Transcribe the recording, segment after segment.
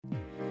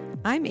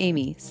I'm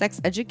Amy, sex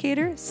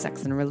educator,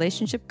 sex and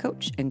relationship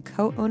coach, and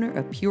co-owner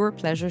of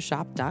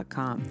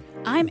PurePleasureShop.com.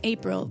 I'm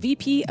April,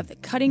 VP of the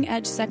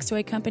cutting-edge sex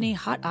toy company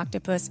Hot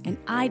Octopus, and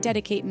I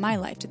dedicate my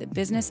life to the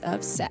business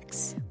of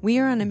sex. We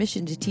are on a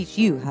mission to teach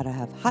you how to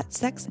have hot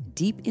sex,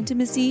 deep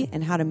intimacy,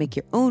 and how to make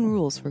your own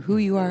rules for who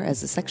you are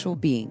as a sexual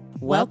being.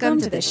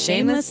 Welcome to the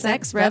Shameless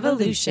Sex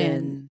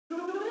Revolution.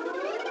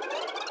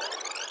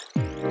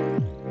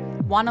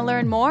 Want to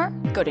learn more?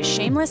 Go to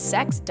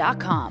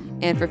shamelesssex.com.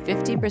 And for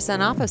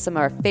 15% off of some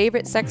of our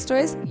favorite sex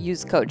toys,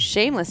 use code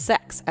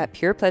SHAMELESSSEX at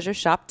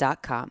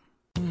PurePleasureShop.com.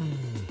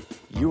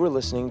 You are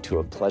listening to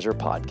a pleasure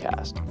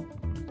podcast.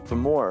 For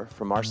more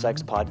from our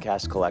sex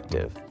podcast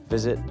collective,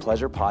 visit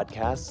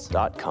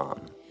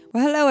pleasurepodcasts.com.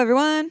 Well, hello,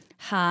 everyone.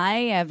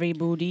 Hi,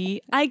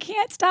 everybody. I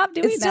can't stop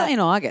doing It's still that.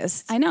 anal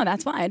August. I know,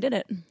 that's why I did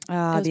it. The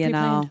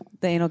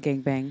anal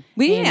gangbang.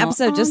 We need an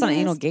episode just on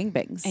anal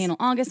gangbangs. Anal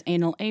August,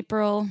 anal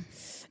April.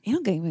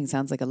 Anal gangbang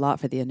sounds like a lot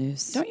for the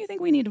anus. Don't you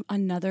think we need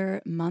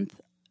another month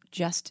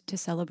just to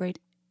celebrate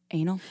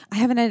anal? I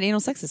haven't had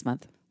anal sex this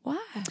month. Why?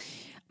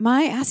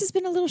 My ass has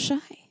been a little shy.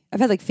 I've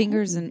had like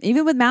fingers and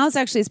even with mouths,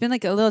 actually, it's been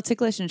like a little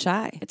ticklish and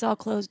shy. It's all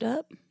closed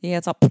up? Yeah,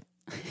 it's all.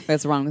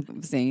 That's wrong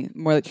with saying it.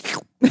 More like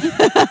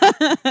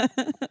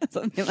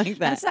something like that.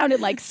 That sounded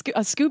like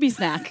a Scooby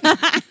snack.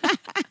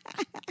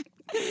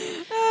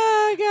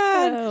 Oh,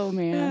 God. Oh,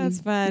 man.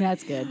 That's fun.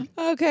 That's good.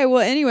 Okay,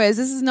 well, anyways,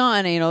 this is not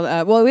an anal.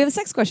 Well, we have a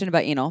sex question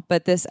about anal,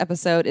 but this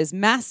episode is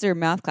Master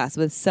Mouth Class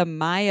with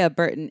Samia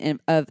Burton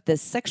of the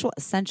Sexual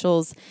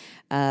Essentials.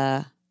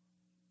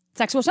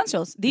 Sexual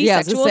essentials.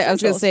 I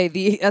was going to say,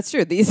 that's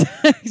true. These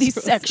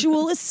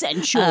sexual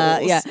essentials.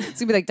 Yeah, it's going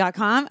to be like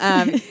 .com.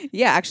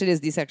 Yeah, actually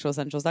it is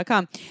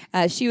thesexualessentials.com.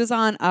 She was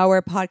on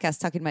our podcast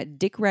talking about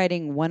dick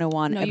riding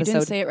 101 No, episode. you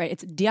didn't say it right.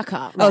 It's diaka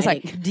riding. Oh, sorry.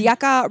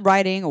 Diaka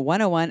riding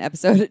 101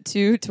 episode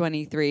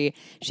 223.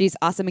 She's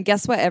awesome. And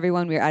guess what,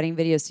 everyone? We're adding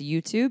videos to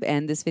YouTube,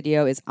 and this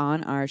video is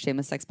on our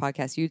Shameless Sex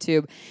Podcast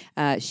YouTube.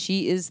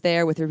 She is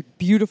there with her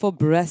beautiful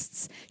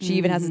breasts. She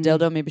even has a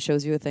dildo, maybe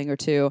shows you a thing or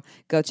two.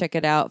 Go check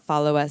it out.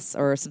 Follow us.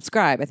 Or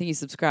subscribe. I think you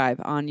subscribe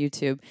on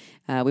YouTube.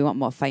 We want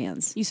more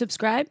fans. You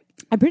subscribe?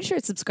 I'm pretty sure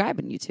it's subscribe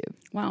on YouTube.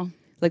 Wow.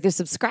 Like there's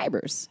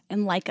subscribers.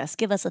 And like us.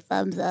 Give us a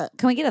thumbs up.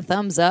 Can we get a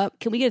thumbs up?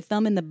 Can we get a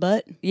thumb in the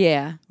butt?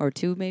 Yeah. Or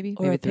two maybe.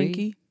 Or maybe a three.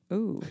 pinky.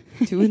 Ooh.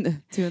 Two in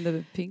the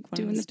pink one.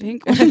 Two in the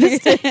pink one.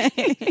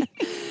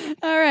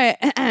 All right.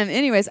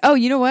 Anyways. Oh,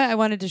 you know what I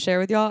wanted to share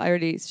with y'all? I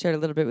already shared a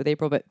little bit with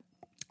April, but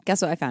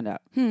guess what I found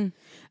out?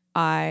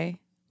 I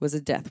was a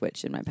death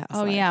witch in my past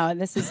life. Yeah,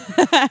 this is...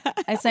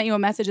 I sent you a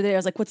message today. I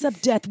was like, what's up,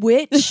 death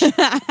witch?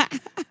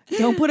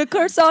 Don't put a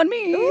curse on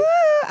me. Ooh,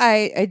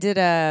 I did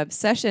a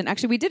session.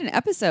 Actually, we did an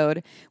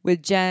episode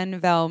with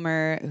Jen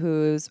Velmer,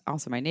 who's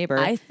also my neighbor.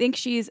 I think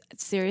she's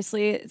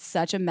seriously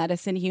such a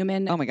medicine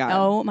human. Oh, my God.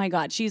 Oh, my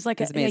God. She's like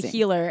a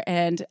healer,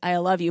 and I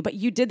love you. But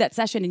you did that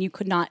session, and you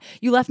could not...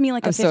 You left me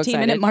like a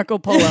 15-minute Marco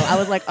Polo. I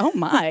was like, oh,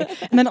 my.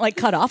 And then it like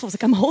cut off. I was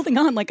like, I'm holding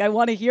on. Like, I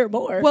want to hear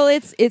more. Well,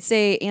 it's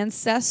an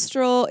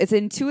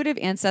intuitive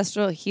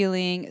ancestral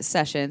healing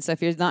session. So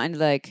if you're not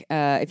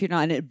if you're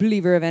not a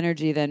believer of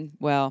energy, then,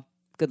 well...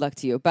 good luck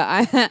to you. But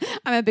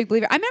I'm a big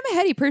believer. I'm a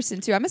heady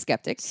person, too. I'm a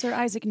skeptic. Sir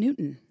Isaac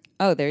Newton.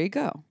 Oh, there you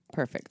go.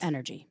 Perfect.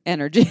 Energy.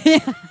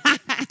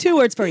 2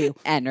 words for you.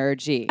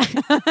 Energy.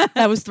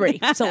 That was 3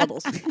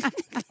 syllables.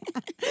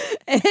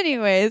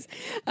 Anyways,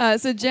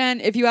 so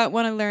Jen, if you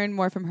want to learn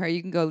more from her,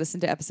 you can go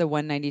listen to episode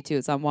 192.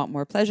 It's on Want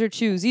More Pleasure,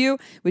 Choose You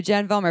with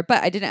Jen Velmer.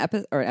 But I did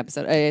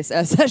a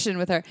session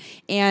with her.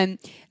 And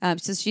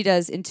so she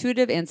does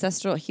intuitive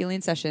ancestral healing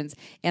sessions.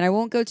 And I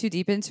won't go too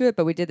deep into it,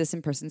 but we did this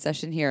in-person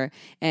session here.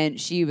 And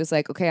she was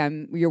like, okay,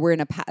 I'm really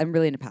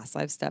in a past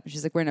life step. And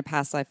she's like, we're in a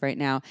past life right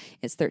now.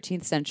 It's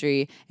 13th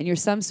century. And you're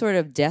some sort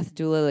of death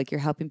doula, like you're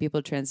helping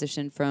people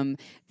transition from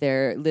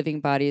their living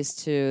bodies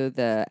to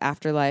the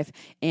afterlife.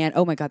 And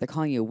oh my God, they're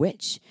calling you a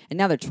witch. And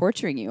now they're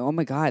torturing you. Oh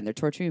my God. And they're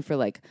torturing you for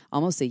like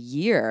almost a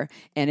year.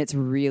 And it's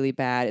really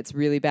bad. It's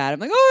really bad. I'm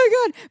like, oh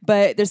my God.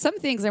 But there's some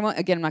things I'm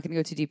not going to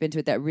go too deep into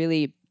it that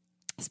really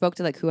spoke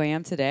to like who I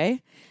am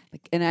today.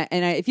 Like, and I,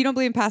 if you don't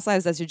believe in past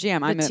lives, that's your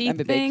jam. I'm a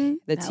big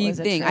the teeth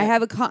thing. I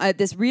have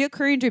this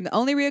reoccurring dream. The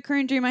only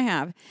reoccurring dream I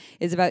have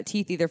is about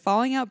teeth either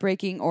falling out,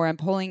 breaking, or I'm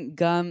pulling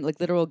gum, like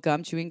literal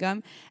gum, chewing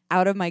gum,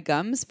 out of my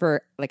gums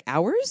for like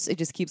hours. It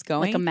just keeps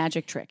going, like a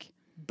magic trick.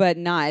 But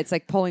not. It's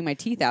like pulling my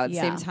teeth out at the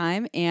same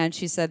time. And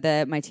she said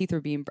that my teeth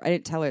were I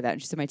didn't tell her that.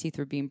 And she said my teeth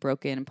were being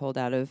broken and pulled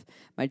out of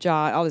my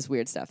jaw. All this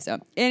weird stuff. So,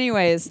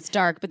 anyways, it's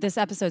dark, but this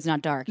episode's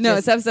not dark. No,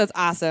 this episode's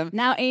awesome.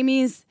 Now,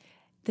 Amy's.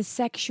 The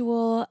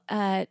sexual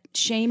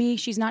shamey.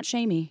 She's not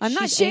shamey. I'm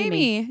not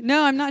shamey.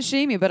 No, I'm not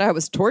shamey, but I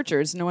was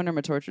tortured. So no wonder I'm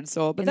a tortured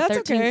soul. But that's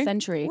okay. 13th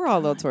century. We're all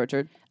a little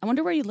tortured. I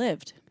wonder where you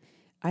lived.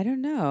 I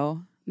don't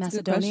know.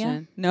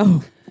 Macedonia?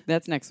 No.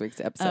 That's next week's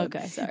episode.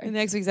 Okay, sorry. And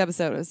next week's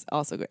episode was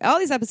also good. All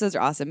these episodes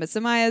are awesome, but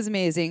Samia is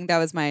amazing. That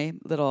was my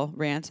little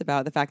rant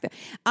about the fact that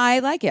I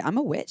like it. I'm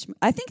a witch.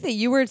 I think that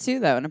you were too,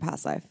 though, in a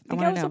past life. I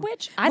think I was a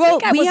witch? I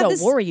think I was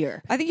a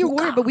warrior. I think you're a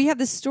warrior, but we have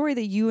this story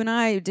that you and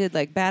I did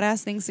like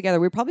badass things together.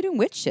 We were probably doing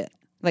witch shit.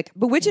 Like,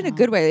 but witch in a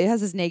good way. It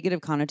has this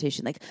negative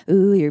connotation, like,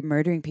 ooh, you're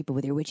murdering people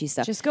with your witchy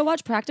stuff. Just go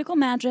watch Practical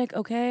Magic,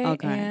 okay?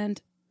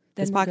 And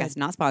this podcast is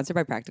not sponsored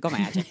by Practical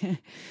Magic.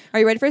 Are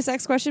you ready for a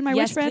sex question, my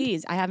witch friend? Yes,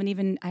 please. I haven't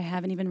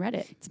even read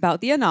it. It's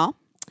about the anal.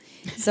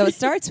 So it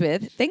starts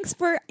with, thanks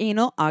for the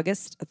Anal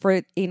August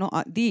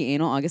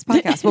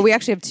podcast. Well, we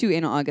actually have 2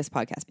 Anal August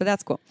podcasts, but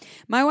that's cool.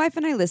 My wife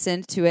and I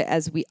listened to it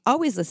as we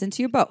always listen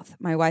to you both.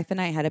 My wife and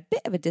I had a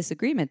bit of a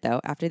disagreement though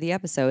after the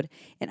episode,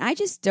 and I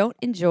just don't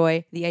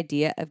enjoy the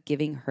idea of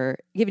giving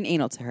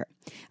anal to her.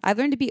 I've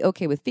learned to be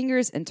okay with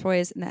fingers and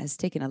toys, and that has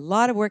taken a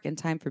lot of work and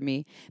time for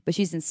me, but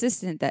she's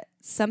insistent that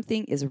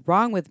something is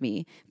wrong with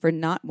me for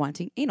not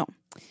wanting anal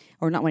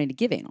or not wanting to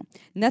give anal.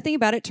 Nothing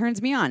about it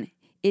turns me on.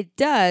 It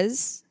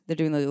does, they're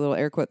doing the little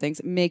air quote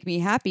things, make me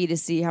happy to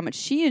see how much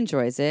she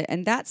enjoys it,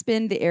 and that's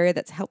been the area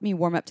that's helped me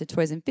warm up to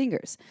toys and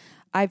fingers.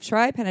 I've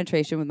tried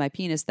penetration with my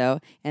penis, though,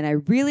 and I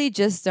really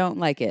just don't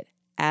like it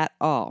at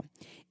all.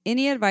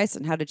 Any advice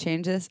on how to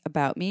change this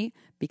about me?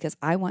 Because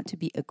I want to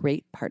be a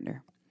great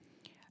partner.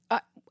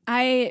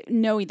 I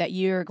know that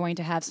you're going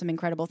to have some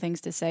incredible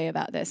things to say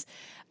about this.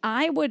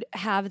 I would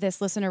have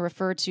this listener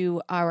refer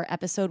to our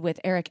episode with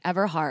Eric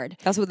Everhard.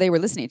 That's what they were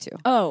listening to.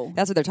 Oh.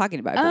 That's what they're talking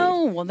about.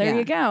 Oh, well, there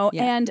you go.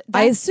 Yeah. And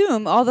I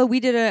assume, although we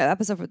did an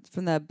episode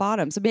from the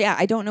bottom, so yeah,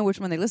 I don't know which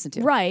one they listened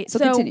to. Right. So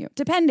continue.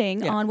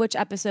 Depending on which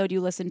episode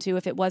you listen to,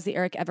 if it was the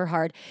Eric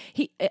Everhard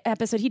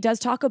episode, he does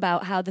talk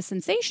about how the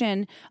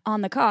sensation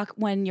on the cock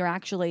when you're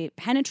actually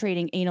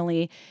penetrating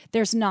anally,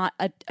 there's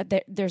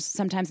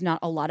sometimes not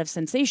a lot of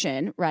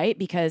sensation, right?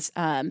 Because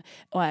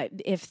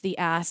if the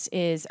ass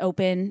is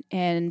open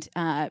and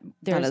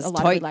there's a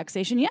lot of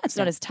relaxation. Yeah, it's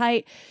not as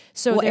tight.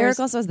 So Eric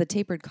also has the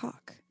tapered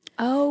cock.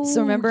 Oh,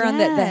 so remember on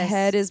the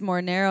head is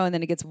more narrow and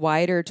then it gets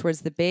wider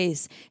towards the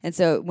base. And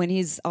so when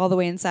he's all the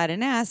way inside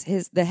an ass,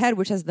 the head,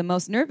 which has the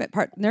most nerve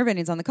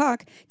endings on the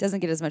cock, doesn't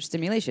get as much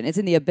stimulation. It's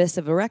in the abyss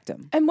of a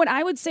rectum. And what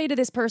I would say to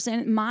this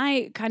person,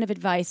 my kind of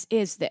advice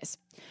is this.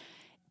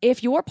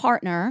 If your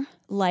partner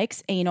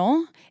likes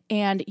anal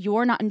and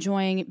you're not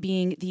enjoying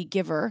being the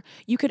giver,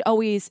 you could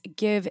always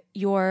give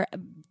your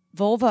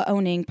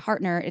vulva-owning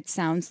partner, it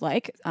sounds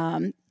like,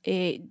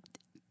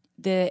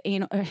 the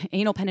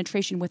anal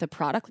penetration with a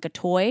product, like a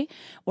toy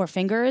or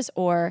fingers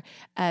or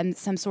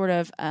some sort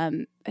of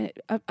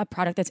a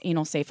product that's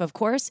anal safe, of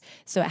course.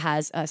 So it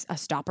has a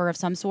stopper of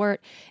some sort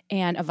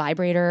and a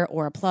vibrator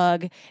or a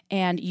plug,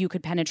 and you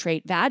could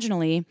penetrate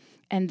vaginally,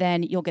 and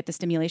then you'll get the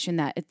stimulation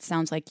that it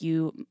sounds like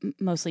you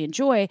mostly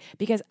enjoy.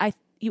 Because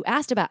you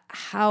asked about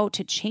how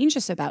to change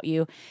this about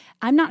you.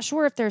 I'm not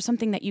sure if there's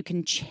something that you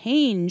can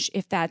change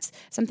if that's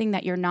something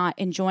that you're not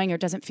enjoying or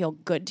doesn't feel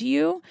good to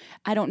you.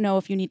 I don't know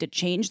if you need to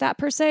change that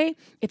per se.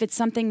 If it's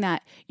something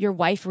that your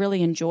wife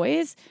really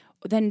enjoys,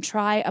 then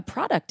try a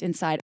product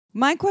inside.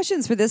 My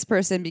question's for this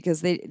person because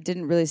they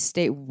didn't really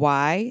state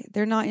why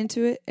they're not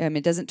into it.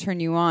 It doesn't turn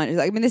you on.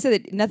 They said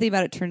that nothing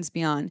about it turns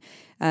me on.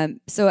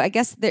 So I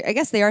guess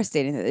they are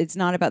stating that it's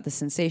not about the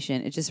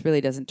sensation. It just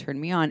really doesn't turn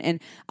me on. And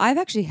I've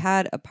actually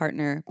had a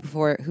partner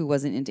before who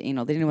wasn't into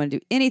anal. They didn't want to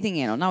do anything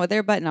anal, not with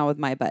their butt, not with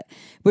my butt,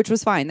 which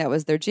was fine. That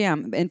was their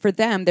jam. And for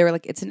them, they were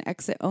like, it's an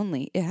exit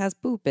only. It has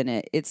poop in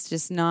it. It's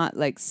just not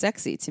like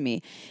sexy to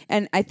me.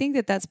 And I think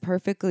that that's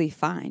perfectly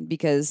fine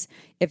because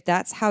if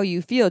that's how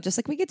you feel, just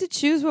like we get to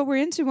choose what we're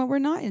into and what we're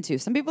not into.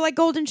 Some people like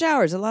golden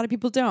showers. A lot of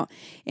people don't.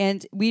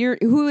 And we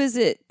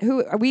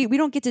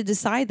don't get to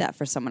decide that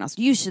for someone else.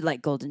 You should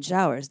like golden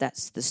showers.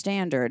 That's the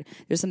standard.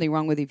 There's something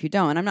wrong with you if you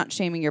don't. And I'm not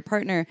shaming your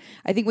partner.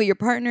 I think what your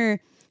partner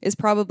is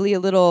probably a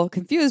little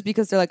confused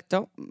because they're like,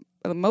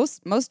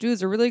 most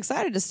dudes are really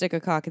excited to stick a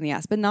cock in the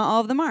ass, but not all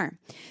of them are.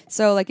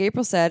 So like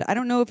April said, I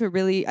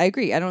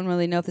agree. I don't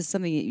really know if this is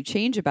something that you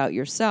change about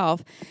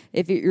yourself.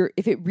 If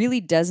it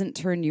really doesn't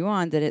turn you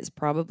on, that it's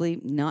probably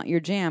not your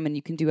jam, and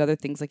you can do other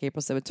things like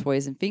April said with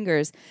toys and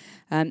fingers.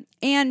 And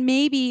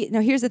maybe,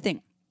 now here's the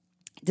thing.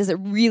 Does it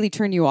really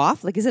turn you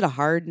off? Like, is it a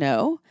hard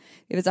no?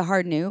 If it's a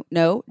hard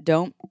no,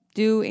 don't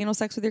do anal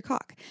sex with your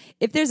cock.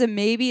 If there's a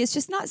maybe, it's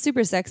just not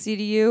super sexy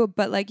to you,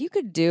 but like you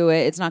could do it.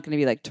 It's not going to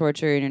be like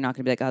torture, and you're not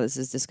going to be like, oh, this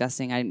is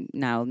disgusting. I'm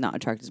now not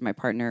attracted to my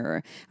partner,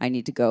 or I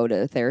need to go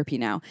to therapy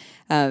now.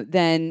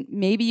 Then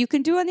maybe you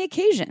can do it on the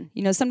occasion.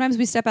 Sometimes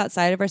we step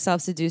outside of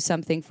ourselves to do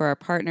something for our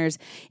partners.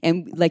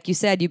 And like you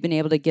said, you've been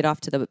able to get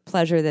off to the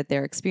pleasure that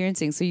they're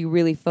experiencing. So you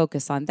really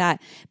focus on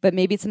that. But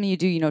maybe it's something you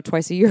do,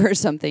 twice a year or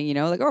something,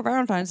 like, oh,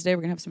 Valentine's Day,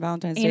 we're going to have some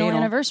Valentine's Day. Anal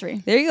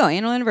anniversary. There you go.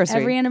 Anal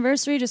anniversary. Every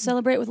anniversary, just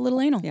celebrate with a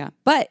little anal. Yeah.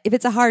 But if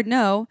it's a hard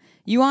no,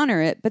 you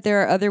honor it, but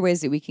there are other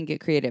ways that we can get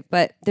creative.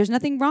 But there's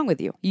nothing wrong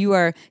with you. You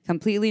are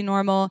completely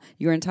normal.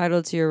 You're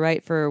entitled to your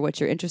right for what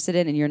you're interested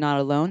in, and you're not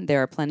alone.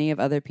 There are plenty of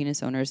other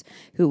penis owners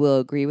who will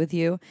agree with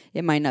you.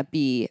 It might not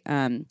be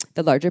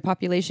the larger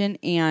population,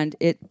 and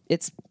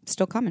it's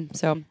still coming.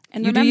 So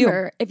and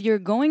remember, if you're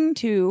going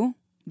to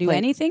do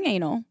anything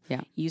anal,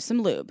 Yeah. use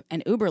some lube.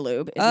 And Uber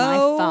Lube is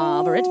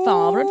my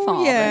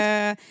favorite.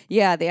 Yeah.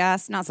 Yeah, the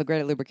ass, not so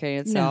great at lubricating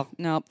itself.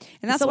 No.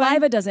 And that's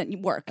Saliva why,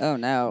 doesn't work. oh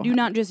no. Do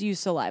not just use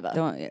saliva.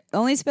 Don't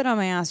only spit on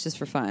my ass just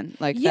for fun.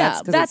 Like Yeah,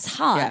 'cause that's it's-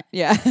 hot.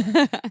 Yeah.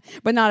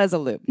 But not as a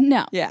lube.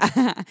 No.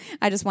 Yeah.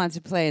 I just wanted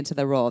to play into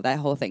the role of that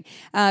whole thing.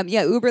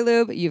 Yeah, Uber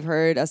Lube, you've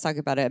heard us talk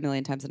about it a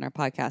million times in our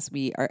podcast.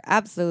 We are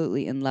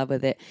absolutely in love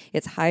with it.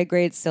 It's high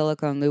grade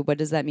silicone lube. What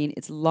does that mean?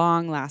 It's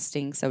long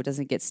lasting, so it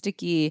doesn't get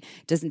sticky,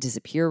 doesn't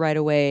disappear right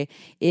away.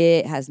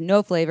 It has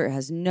no flavor, it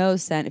has no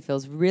scent. It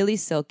feels really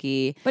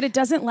silky. But it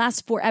doesn't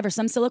last forever.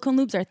 Some silicone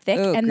lubes are thick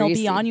Oh, and they'll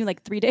greasy. be on you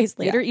like 3 days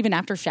later, even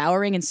after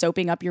showering and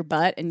soaping up your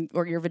butt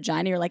or your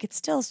vagina. You're like, it's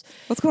still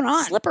What's going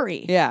on?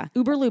 slippery. Yeah.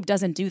 Uber Lube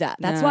doesn't do that.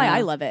 That's why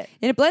I love it.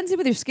 And it blends in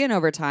with your skin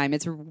over time.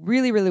 It's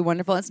really, really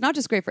wonderful. It's not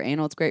just great for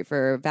anal, it's great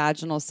for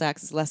vaginal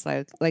sex. It's less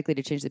likely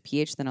to change the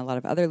pH than a lot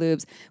of other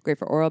lubes. Great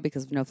for oral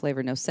because of no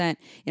flavor, no scent.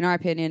 In our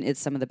opinion, it's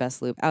some of the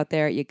best lube out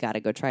there. You got to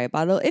go try a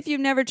bottle if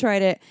you've never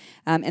tried it.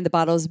 And the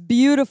bottle is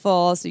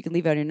beautiful, so you can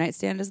leave it on your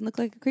nightstand. It doesn't look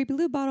like a creepy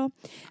lube bottle.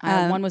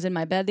 One was in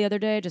my bed the other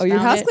day. Just your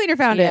found house it. cleaner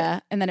found it. Yeah,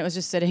 and then it was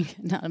just sitting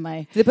not in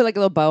my. Did they put like a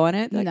little bow on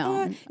it? Like,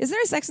 No. "Oh." Is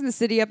there a Sex in the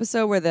City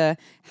episode where the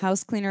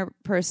house cleaner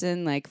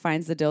person like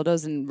finds the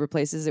dildos and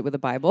replaces it with a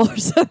Bible or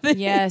something?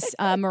 Yes,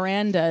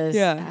 Miranda's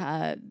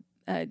Yeah.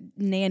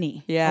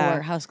 nanny Yeah.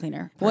 or house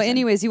cleaner. Well, person.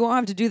 anyways, you won't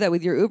have to do that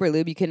with your Uber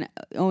Lube. You can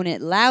own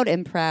it loud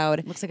and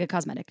proud. Looks like a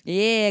cosmetic.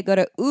 Yeah, go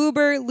to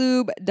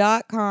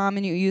uberlube.com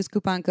and you use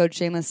coupon code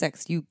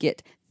shamelesssex. You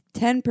get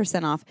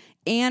 10% off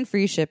and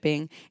free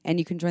shipping, and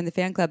you can join the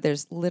fan club.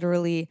 There's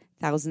literally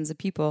thousands of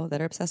people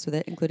that are obsessed with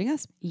it, including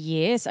us.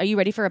 Yes. Are you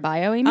ready for a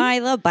bio, Amy? I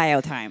love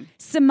bio time.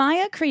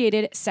 Samia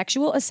created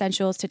Sexual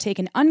Essentials to take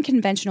an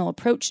unconventional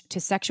approach to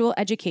sexual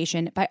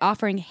education by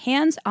offering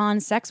hands-on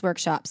sex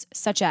workshops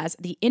such as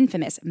the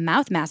infamous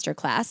Mouth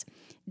Masterclass,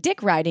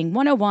 Dick Riding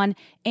 101,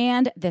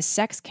 and the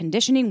Sex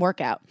Conditioning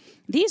Workout.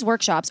 These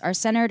workshops are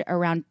centered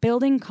around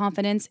building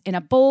confidence in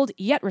a bold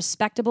yet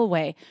respectable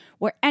way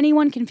where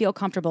anyone can feel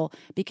comfortable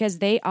because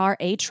they are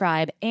a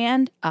tribe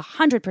and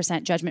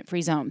 100%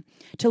 judgment-free zone.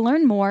 To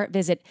learn more,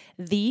 visit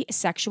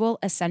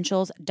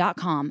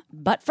thesexualessentials.com.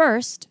 But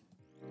first,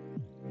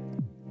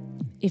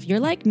 if you're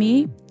like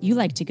me, you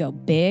like to go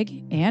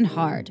big and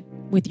hard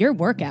with your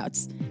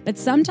workouts. But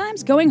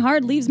sometimes going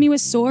hard leaves me with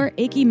sore,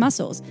 achy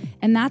muscles.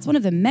 And that's one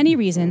of the many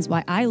reasons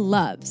why I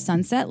love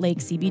Sunset Lake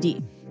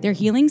CBD. Their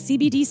healing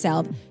CBD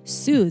salve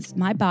soothes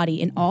my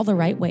body in all the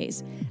right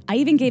ways. I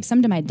even gave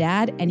some to my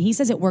dad, and he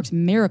says it works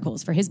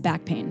miracles for his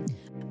back pain.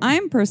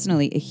 I'm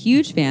personally a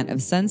huge fan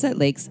of Sunset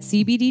Lake's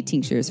CBD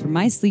tinctures for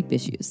my sleep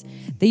issues.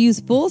 They use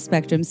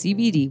full-spectrum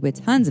CBD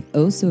with tons of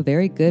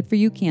very good for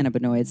you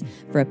cannabinoids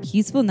for a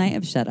peaceful night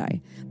of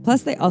shut-eye.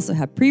 Plus, they also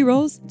have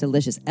pre-rolls,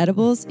 delicious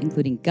edibles,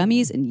 including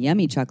gummies and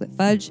yummy chocolate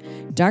fudge,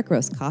 dark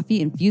roast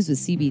coffee infused with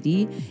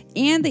CBD,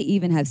 and they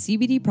even have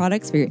CBD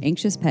products for your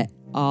anxious pet,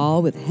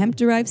 all with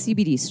hemp-derived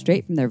CBD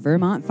straight from their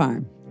Vermont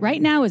farm.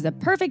 Right now is the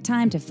perfect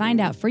time to find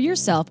out for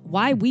yourself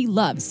why we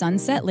love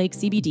Sunset Lake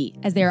CBD,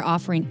 as they are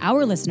offering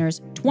our listeners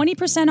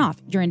 20% off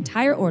your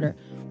entire order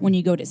when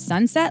you go to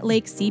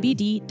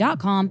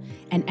sunsetlakecbd.com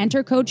and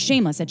enter code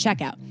SHAMELESS at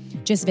checkout.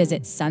 Just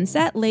visit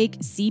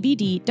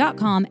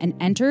sunsetlakecbd.com and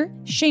enter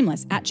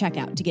SHAMELESS at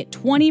checkout to get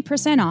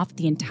 20% off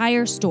the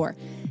entire store.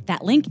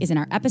 That link is in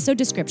our episode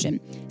description.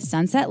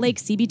 Sunset Lake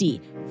CBD,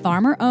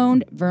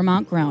 farmer-owned,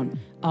 Vermont-grown.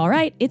 All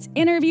right, it's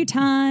interview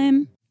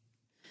time.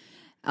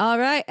 All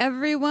right,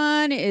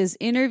 everyone, is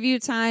interview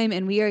time,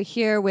 and we are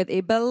here with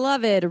a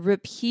beloved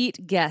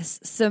repeat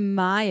guest,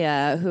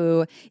 Samia,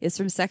 who is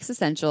from Sex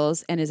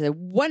Essentials and is a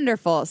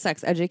wonderful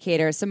sex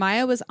educator.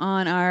 Samia was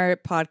on our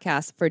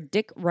podcast for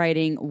Dick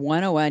Riding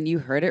 101. You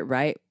heard it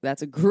right.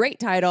 That's a great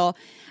title.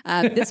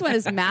 This one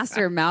is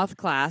Master Mouth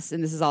Class,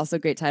 and this is also a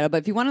great title. But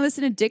if you want to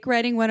listen to Dick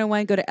Riding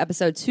 101, go to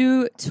episode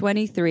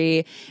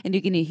 223, and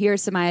you can hear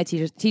Samia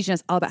teaching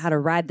us all about how to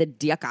ride the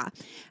dicka.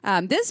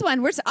 This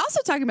one, we're also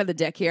talking about the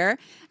dick here.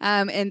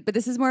 But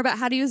this is more about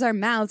how to use our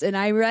mouths. And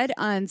I read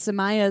on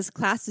Samia's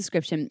class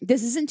description,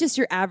 this isn't just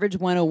your average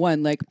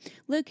 101, like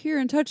look here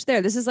and touch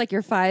there. This is like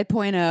your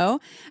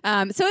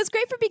 5.0. So it's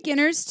great for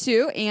beginners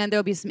too. And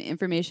there'll be some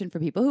information for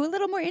people who are a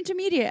little more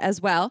intermediate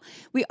as well.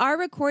 We are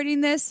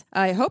recording this.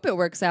 I hope it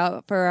works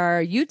out for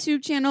our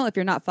YouTube channel. If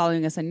you're not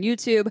following us on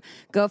YouTube,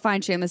 go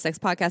find Shameless Sex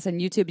Podcast on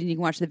YouTube and you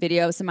can watch the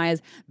video.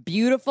 Samia's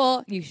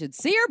beautiful. You should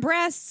see her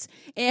breasts.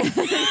 And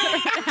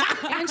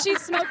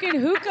she's smoking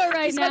hookah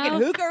right now.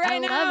 Smoking hookah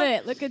right now. I love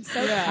it. Looking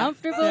so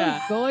comfortable,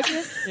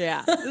 gorgeous.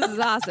 Yeah, this is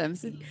awesome.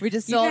 We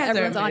just sold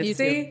everyone's on YouTube.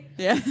 See?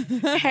 Yeah.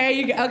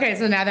 Hey, okay.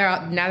 So now they're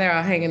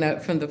all hanging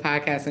up from the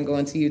podcast and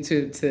going to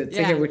YouTube to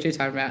hear what you're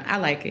talking about. I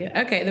like it.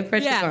 Okay, the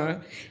pressure's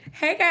on.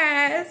 Hey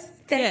guys.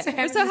 Thanks for We're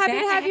having so me happy to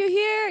back. have you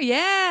here.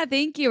 Yeah,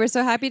 thank you. We're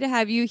so happy to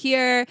have you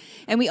here.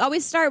 And we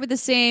always start with the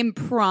same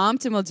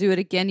prompt, and we'll do it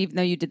again, even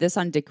though you did this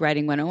on Dick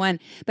Riding 101.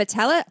 But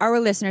tell our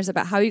listeners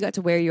about how you got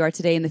to where you are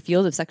today in the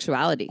field of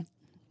sexuality.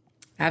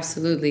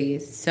 Absolutely.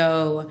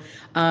 So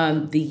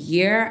the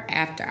year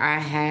after I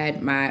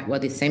had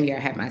the same year I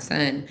had my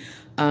son,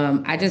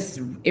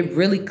 It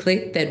really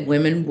clicked that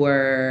women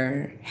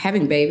were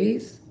having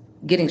babies,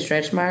 getting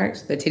stretch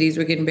marks, their titties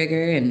were getting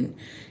bigger, and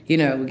we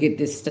get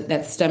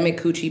that stomach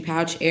coochie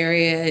pouch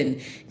area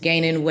and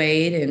gaining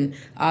weight and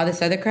all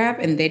this other crap,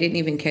 and they didn't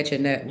even catch a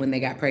nut when they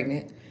got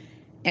pregnant.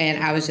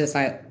 And I was just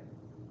like,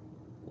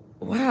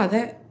 wow,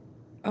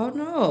 oh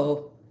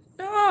no,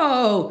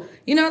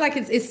 like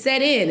it's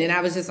set in, and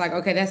I was just like,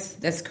 okay,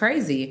 that's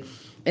crazy.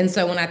 And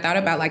so when I thought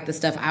about like the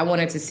stuff I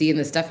wanted to see and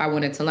the stuff I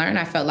wanted to learn,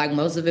 I felt like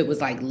most of it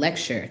was like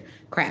lecture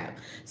crap.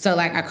 So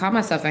like I call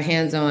myself a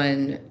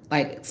hands-on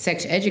like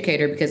sex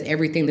educator because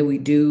everything that we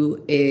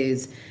do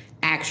is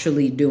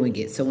actually doing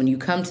it. So when you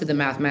come to the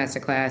Mouth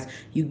Masterclass,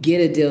 you get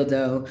a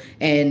dildo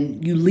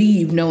and you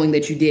leave knowing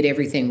that you did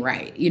everything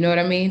right. You know what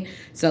I mean?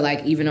 So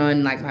like even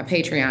on like my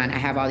Patreon, I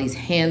have all these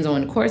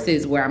hands-on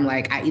courses where I'm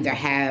like, I either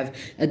have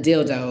a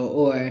dildo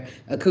or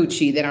a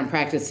coochie that I'm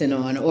practicing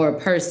on or a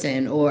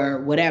person or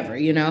whatever,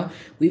 We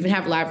even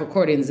have live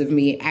recordings of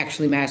me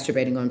actually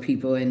masturbating on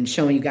people and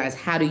showing you guys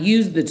how to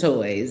use the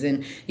toys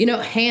and,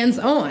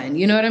 hands-on,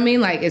 you know what I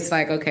mean? Like, it's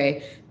like,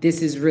 okay,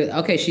 this is real.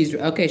 Okay, she's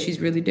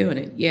really doing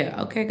it.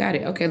 Yeah, okay, got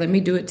it. Okay, let me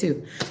do it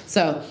too.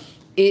 So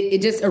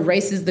it just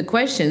erases the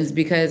questions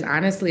because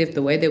honestly, if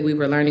the way that we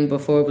were learning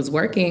before was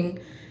working,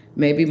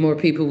 maybe more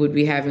people would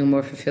be having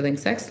more fulfilling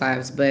sex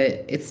lives,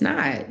 but it's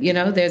not.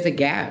 There's a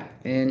gap,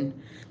 and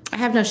I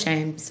have no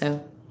shame,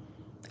 so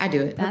I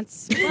do it.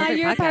 That's why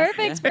you're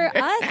perfect for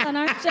us on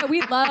our show.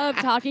 We love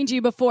talking to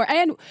you before.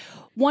 And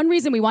one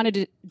reason we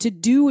wanted to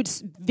do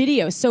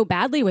video so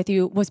badly with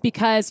you was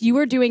because you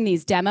were doing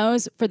these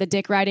demos for the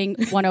Dick Riding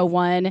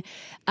 101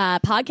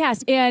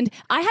 podcast. And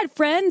I had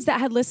friends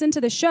that had listened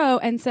to the show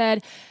and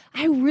said,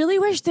 I really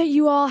wish that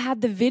you all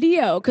had the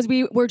video because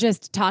we were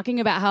just talking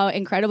about how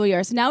incredible you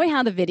are. So now we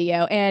have the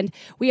video, and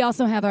we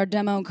also have our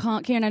demo.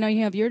 Karen, I know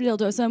you have your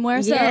dildo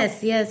somewhere. So,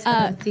 yes.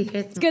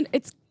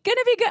 It's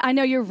gonna be good. I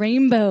know your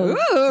rainbow.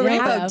 Ooh,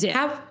 rainbow dip.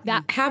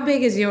 How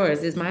big is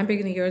yours? Is mine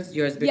bigger than yours?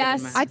 Yours bigger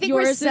than mine? I think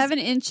yours we're 7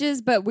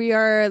 inches, but we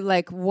are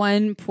like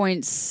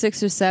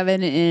 1.6 or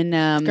 7 in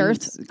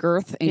girth and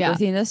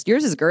girthiness.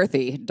 Yours is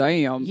girthy.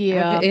 Damn.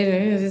 Yeah. It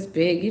is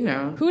big,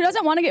 Who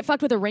doesn't want to get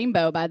fucked with a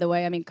rainbow, by the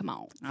way? I mean, come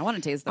on. I want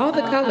to taste all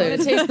the colors. I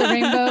want to taste the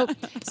rainbow.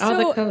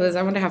 All the colors.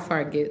 I wonder how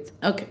far it gets.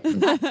 Okay.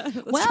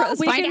 Well,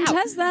 we can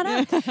test that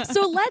out.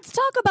 So let's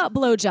talk about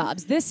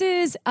blowjobs. This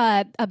is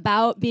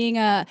about being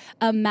a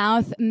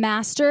mouth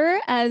master,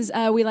 as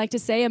we like to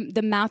say,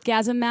 the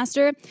mouthgasm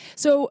master.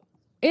 So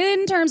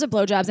in terms of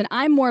blowjobs, and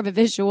I'm more of a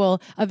visual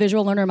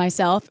learner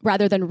myself,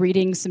 rather than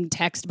reading some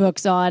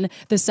textbooks on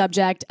the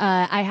subject,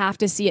 I have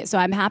to see it. So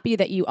I'm happy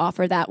that you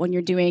offer that when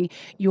you're doing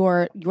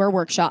your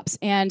workshops.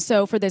 And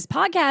so for this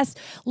podcast,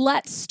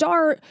 let's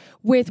start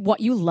with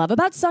what you love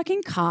about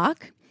sucking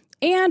cock.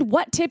 And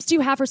what tips do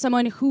you have for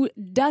someone who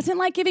doesn't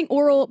like giving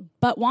oral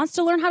but wants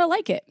to learn how to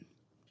like it?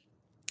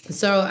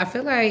 So I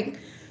feel like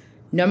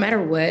no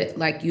matter what,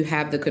 like you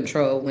have the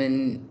control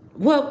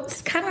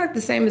it's kind of like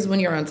the same as when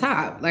you're on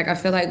top. Like I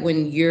feel like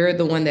when you're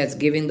the one that's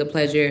giving the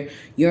pleasure,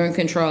 you're in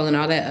control, and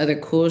all that other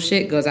cool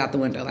shit goes out the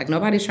window. Like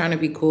nobody's trying to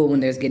be cool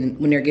when they're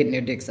getting their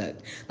dick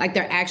sucked. Like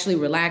they're actually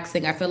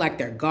relaxing. I feel like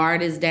their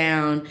guard is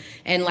down,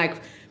 and like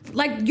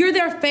you're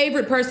their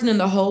favorite person in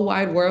the whole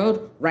wide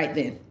world right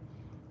then.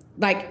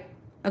 Like,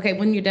 okay,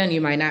 when you're done,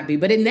 you might not be.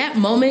 But in that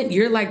moment,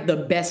 you're like the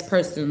best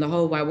person in the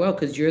whole wide world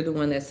because you're the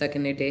one that's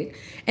sucking their dick.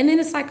 And then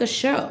it's like a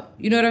show.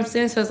 You know what I'm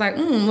saying? So it's like,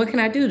 what can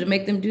I do to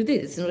make them do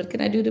this? And what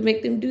can I do to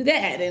make them do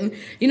that? And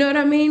you know what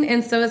I mean?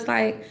 And so it's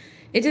like,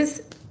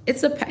 it's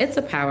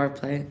a power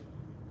play.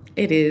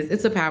 It is.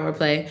 It's a power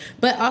play.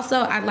 But also,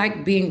 I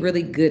like being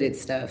really good at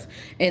stuff.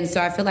 And so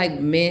I feel like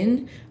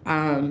men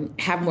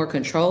have more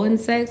control in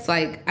sex.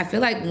 Like, I feel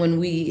like when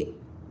we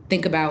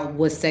think about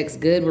what's sex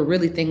good, we're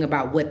really thinking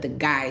about what the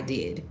guy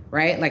did,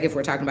 right? Like if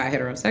we're talking about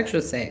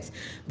heterosexual sex.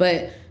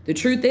 But the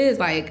truth is,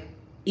 like,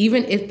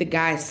 even if the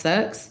guy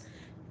sucks,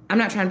 I'm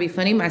not trying to be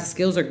funny, my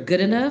skills are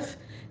good enough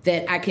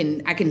that I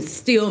can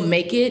still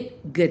make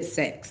it good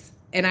sex.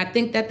 And I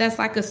think that that's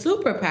like a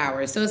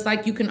superpower. So it's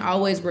like you can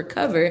always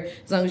recover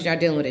as long as you're not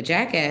dealing with a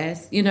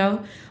jackass,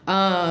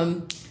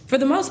 for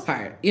the most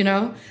part,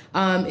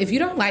 if you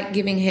don't like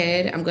giving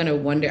head,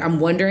 I'm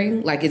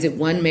wondering, like, is it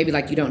one, maybe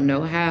like you don't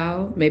know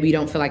how, maybe you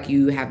don't feel like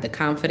you have the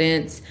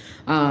confidence.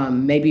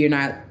 Maybe you're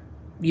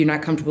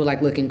not comfortable,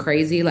 like looking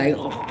crazy, like,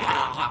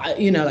 like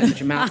with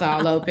your mouth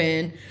all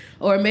open,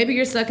 or maybe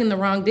you're sucking the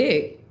wrong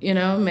dick,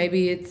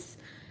 maybe it's,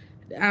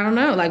 I don't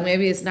know, like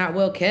maybe it's not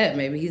well kept.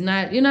 Maybe he's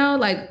not,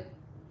 like,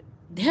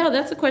 hell,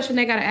 that's a question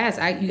they got to ask.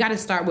 You got to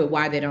start with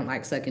why they don't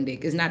like sucking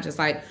dick. It's not just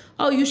like,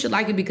 oh, you should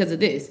like it because of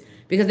this.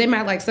 Because they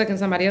might like sucking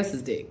somebody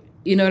else's dick.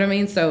 You know what I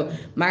mean? So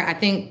I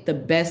think the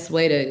best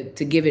way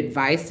to give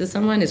advice to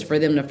someone is for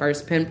them to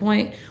first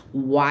pinpoint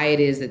why it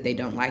is that they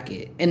don't like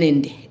it. And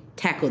then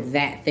tackle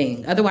that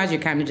thing. Otherwise,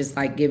 you're kind of just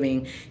like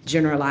giving a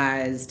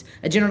generalized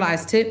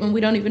tip when we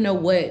don't even know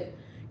what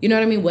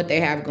they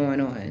have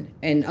going on.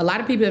 And a lot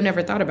of people have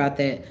never thought about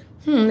that.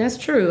 That's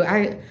true.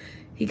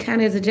 he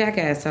kind of is a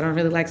jackass. So I don't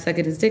really like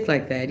sucking his dick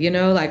like that,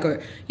 like,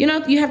 or,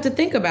 you have to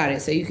think about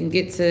it so you can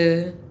get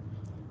to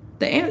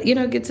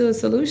get to a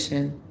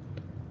solution.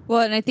 Well,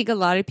 and I think a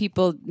lot of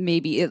people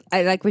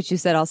I like what you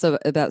said also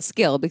about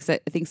skill, because I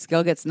think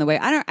skill gets in the way.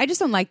 I just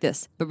don't like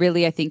this, but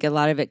really I think a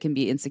lot of it can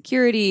be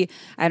insecurity.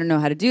 I don't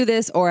know how to do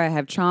this, or I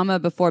have trauma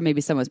before.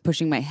 Maybe someone was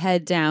pushing my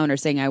head down or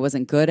saying I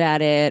wasn't good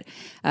at it,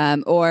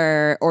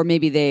 or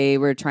maybe they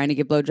were trying to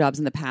give blowjobs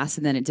in the past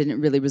and then it didn't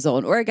really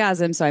result in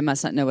orgasm, so I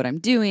must not know what I'm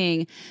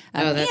doing.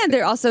 And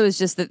there also is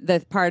just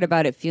the part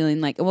about it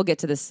feeling like, and we'll get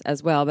to this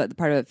as well, but the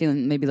part of it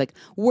feeling maybe like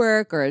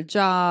work or a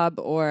job,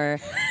 or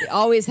it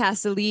always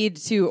has to lead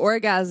to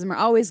orgasm, or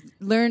always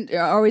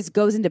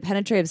goes into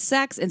penetrative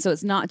sex, and so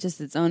it's not just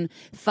its own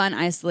fun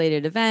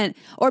isolated event.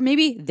 Or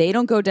maybe they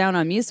don't go down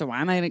on me, so why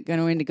am I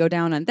going to go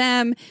down on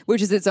them,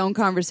 which is its own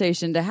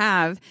conversation to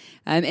have.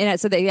 And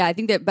so that, I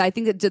think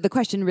that the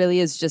question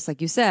really is just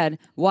like you said,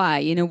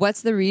 why?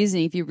 What's the reason?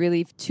 If you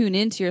really tune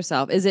into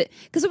yourself, is it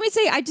because when we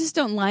say I just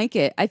don't like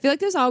it, I feel like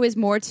there's always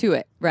more to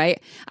it,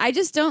 right? I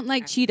just don't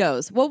like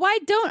Cheetos. Well, why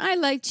don't I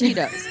like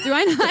Cheetos? Do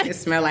I not? They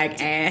smell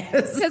like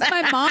ass. Because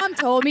my mom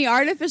told me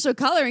artificial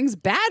coloring's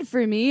bad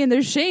for me, and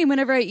there's shame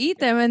whenever I eat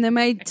them, and then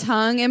my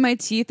tongue and my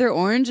teeth are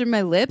orange and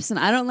my lips, and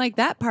I don't like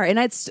that part. And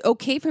it's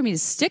okay for me to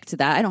stick to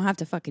that. I don't have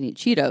to fucking eat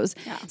Cheetos.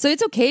 Yeah. So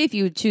it's okay if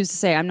you choose to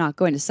say I'm not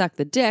going to suck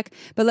the dick,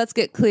 but let's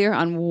get clear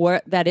on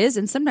what that is.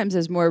 And sometimes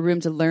there's more room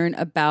to learn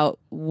about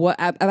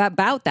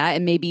that,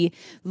 and maybe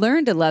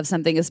learn to love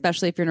something,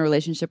 especially if you're in a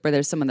relationship where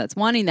there's someone that's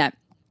wanting that.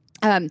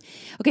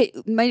 Okay,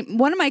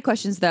 one of my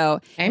questions though,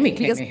 Amy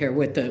came in here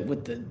with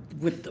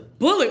the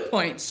bullet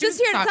points. Just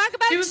here to talk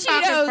about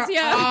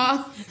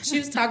Cheetos. She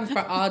was talking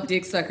for all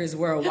dick suckers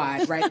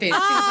worldwide right there. She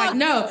was like,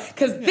 no,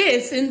 because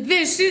this and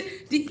this.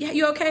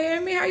 You okay,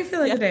 Amy? How you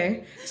feeling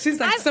today? She's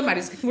like,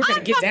 we're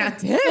gonna get down.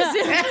 Bringing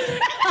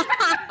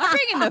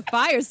the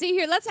fire. See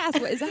here, let's ask,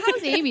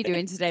 how's Amy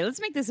doing today? Let's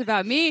make this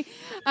about me.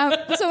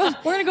 So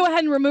we're gonna go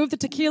ahead and remove the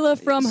tequila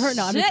from her.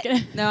 No, I'm just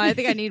kidding. No, I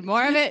think I need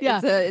more of it. Yeah.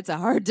 It's a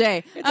hard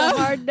day. It's a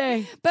hard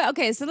day. But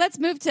okay, so let's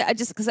move to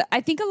just because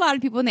I think a lot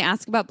of people, when they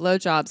ask about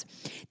blowjobs,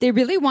 they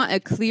really want a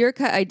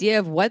clear-cut idea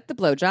of what the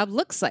blowjob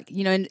looks like.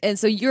 And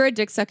so you're a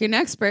dick sucking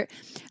expert.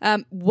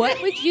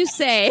 What would you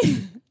say?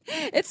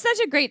 It's such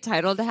a great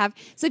title to have.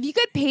 So if you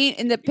could paint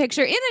in the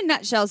picture in a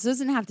nutshell, so it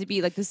doesn't have to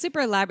be like the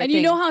super elaborate And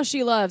you know how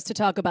she loves to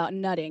talk about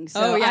nutting.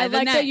 So I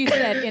like that you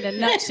said in a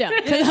nutshell.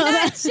 In a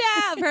nutshell.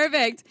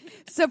 Perfect.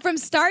 So from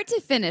start to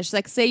finish,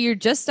 like say you're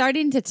just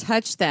starting to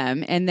touch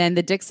them, and then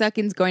the dick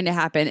sucking is going to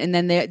happen, and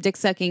then the dick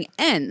sucking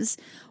ends.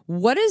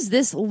 What does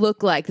this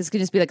look like? This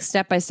could just be like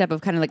step by step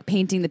of kind of like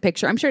painting the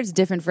picture. I'm sure it's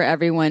different for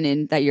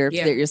everyone that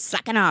you're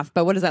sucking off,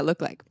 but what does that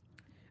look like?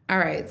 All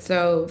right.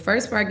 So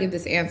first, before I give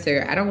this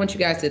answer, I don't want you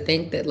guys to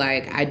think that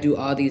like I do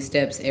all these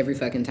steps every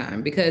fucking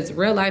time, because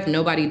real life,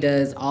 nobody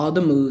does all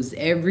the moves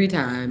every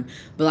time,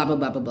 blah, blah,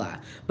 blah, blah, blah.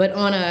 But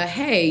on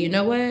hey, you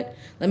know what?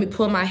 Let me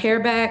pull my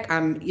hair back.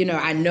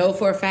 I know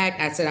for a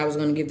fact, I said I was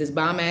going to give this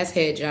bomb ass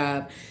head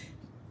job.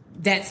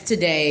 That's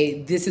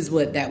today. This is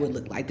what that would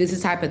look like. This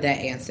is type of that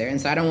answer.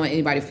 And so I don't want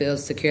anybody to feel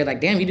secure like,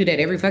 damn, you do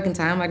that every fucking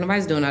time. Like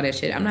nobody's doing all that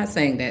shit. I'm not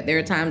saying that. There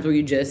are times where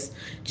you just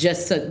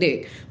suck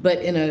dick. But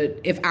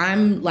if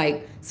I'm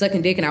like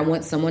sucking dick and I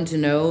want someone to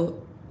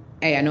know,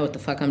 hey, I know what the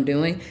fuck I'm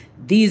doing,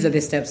 these are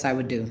the steps I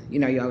would do.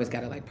 You always got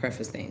to like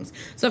preface things.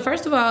 So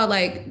first of all,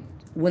 like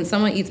when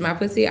someone eats my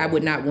pussy, I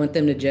would not want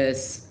them to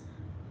just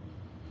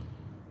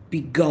be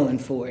going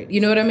for it.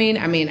 You know what I mean?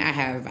 I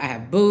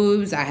have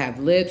boobs, I have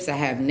lips, I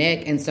have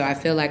neck. And so I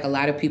feel like a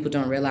lot of people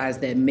don't realize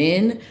that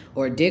men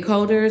or dick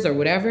holders or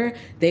whatever,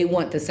 they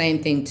want the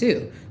same thing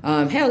too.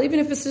 Hell, even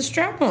if it's a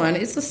strap on,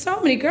 it's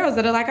so many girls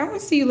that are like, I want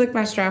to see you lick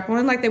my strap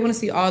on. Like they want to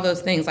see all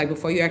those things. Like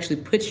before you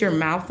actually put your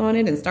mouth on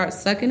it and start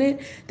sucking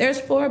it,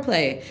 there's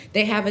foreplay.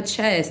 They have a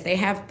chest, they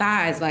have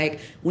thighs. Like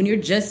when you're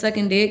just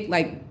sucking dick,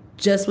 like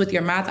just with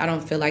your mouth, I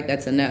don't feel like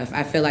that's enough.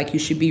 I feel like you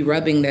should be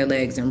rubbing their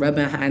legs and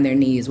rubbing behind their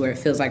knees where it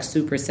feels like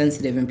super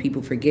sensitive and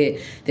people forget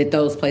that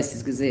those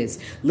places exist.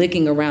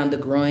 Licking around the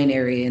groin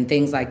area and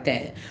things like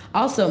that.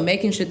 Also,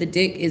 making sure the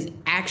dick is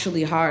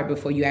actually hard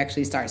before you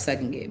actually start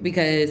sucking it,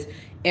 because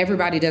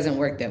everybody doesn't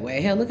work that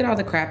way. Hell, look at all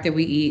the crap that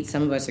we eat.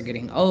 Some of us are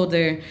getting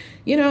older,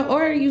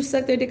 or you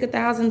suck their dick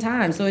 1,000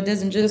 times. So it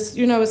doesn't just,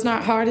 it's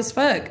not hard as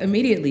fuck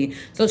immediately.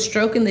 So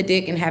stroking the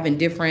dick and having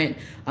different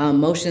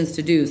motions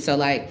to do. So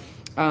like,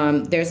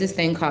 there's this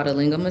thing called a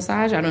lingual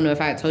massage. I don't know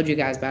if I had told you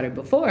guys about it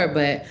before,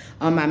 but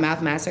on my mouth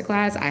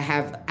masterclass, I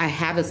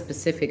have a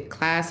specific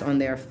class on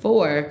there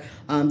for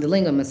the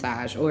lingual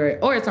massage, or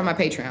it's on my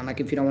Patreon. Like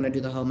if you don't want to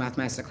do the whole mouth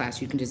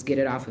masterclass, you can just get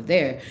it off of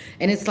there.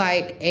 And it's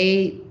like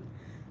 8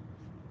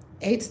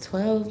 to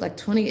 12, like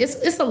 20.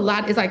 It's a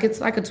lot. It's like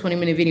a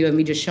 20-minute video of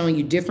me just showing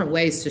you different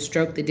ways to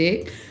stroke the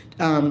dick.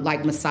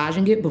 Like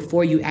massaging it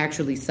before you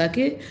actually suck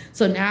it.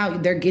 So now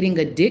they're getting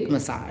a dick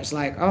massage.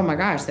 Like, oh my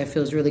gosh, that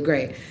feels really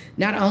great.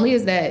 Not only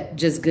is that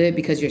just good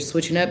because you're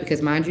switching up,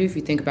 because mind you, if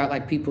you think about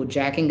like people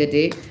jacking a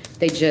dick,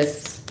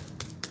 this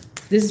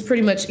is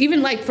pretty much,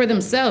 even like for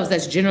themselves,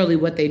 that's generally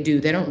what they do.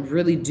 They don't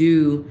really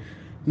do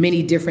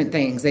many different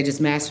things. They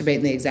just masturbate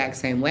in the exact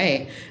same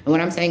way. And what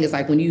I'm saying is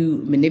like when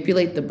you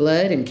manipulate the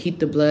blood and keep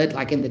the blood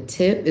like in the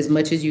tip as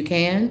much as you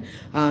can,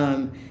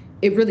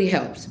 it really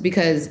helps,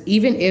 because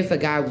even if a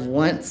guy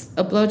wants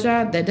a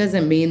blowjob, that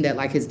doesn't mean that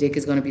like his dick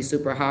is going to be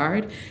super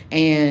hard.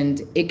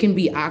 And it can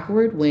be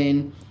awkward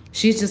when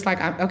she's just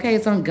like, okay,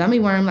 it's on gummy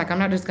worm. Like, I'm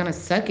not just going to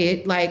suck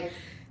it. Like,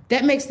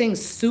 that makes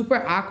things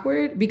super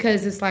awkward,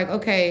 because it's like,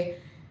 okay,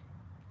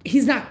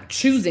 he's not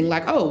choosing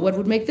like, oh, what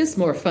would make this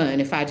more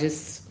fun if I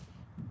just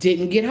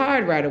didn't get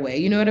hard right away.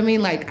 You know what I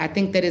mean? Like, I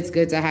think that it's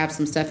good to have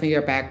some stuff in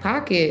your back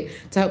pocket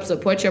to help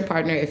support your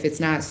partner if it's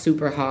not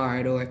super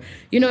hard, or,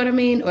 you know what I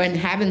mean? Or in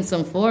having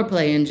some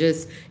foreplay and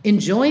just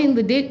enjoying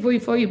the dick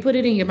before you put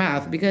it in your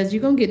mouth, because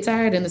you're going to get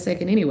tired in a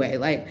second anyway.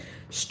 Like,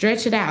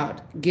 stretch it out,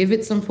 give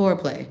it some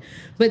foreplay.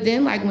 But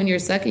then like when you're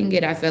sucking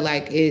it, I feel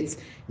like it's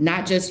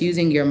not just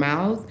using your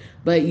mouth,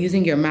 but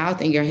using your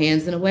mouth and your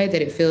hands in a way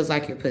that it feels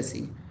like your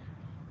pussy.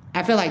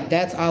 I feel like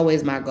that's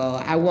always my goal.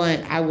 I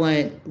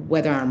want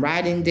whether I'm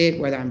riding dick,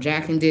 whether I'm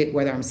jacking dick,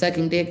 whether I'm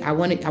sucking dick, I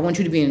want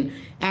you to be in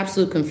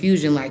absolute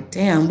confusion. Like,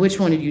 damn, which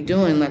one are you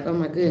doing? Like, oh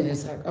my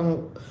goodness. Like,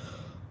 oh,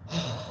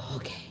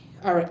 okay.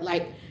 All right.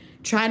 Like,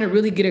 trying to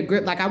really get a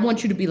grip. Like, I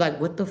want you to be like,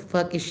 what the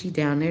fuck is she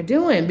down there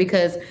doing?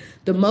 Because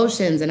the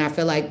motions, and I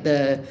feel like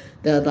the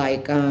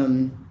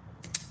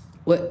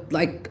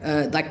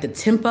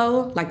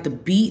tempo, like the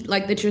beat,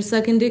 like that you're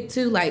sucking dick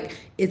to, like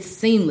it's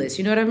seamless.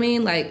 You know what I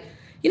mean? Like,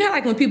 you know,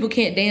 like when people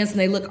can't dance and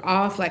they look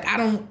off, like I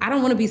don't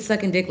want to be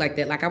sucking dick like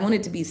that. Like I want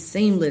it to be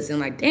seamless and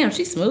like, damn,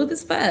 she's smooth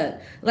as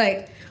fuck.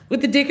 Like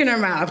with the dick in her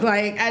mouth.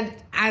 Like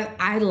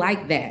I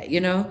like that,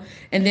 you know?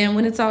 And then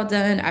when it's all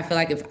done, I feel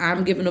like if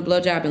I'm giving a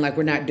blowjob and like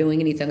we're not doing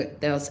anything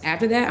else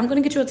after that, I'm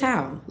gonna get you a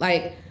towel.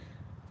 Like,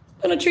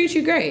 I'm gonna treat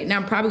you great. Now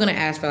I'm probably gonna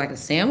ask for like a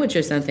sandwich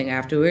or something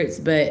afterwards,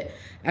 but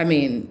I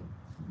mean,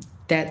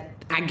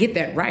 that I get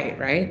that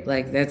right?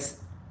 Like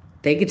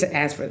we get to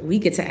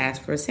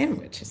ask for a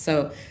sandwich.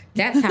 So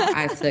that's how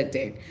I suck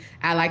dick.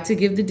 I like to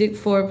give the dick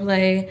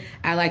foreplay.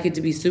 I like it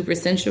to be super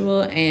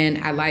sensual,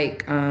 and I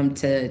like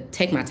to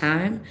take my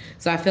time.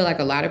 So I feel like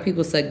a lot of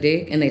people suck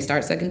dick and they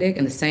start sucking dick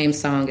and the same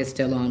song is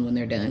still on when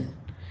they're done.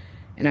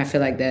 And I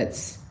feel like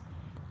that's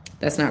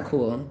not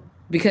cool.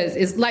 Because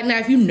it's like, now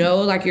if you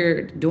know like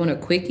you're doing a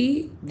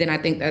quickie, then I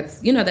think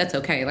that's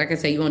okay. Like I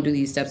say, you won't do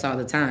these steps all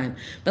the time.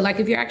 But like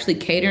if you're actually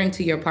catering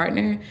to your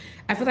partner,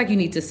 I feel like you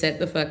need to set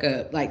the fuck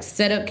up. Like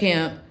set up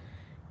camp,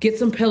 get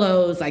some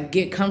pillows, like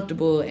get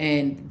comfortable.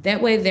 And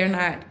that way they're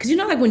not, because you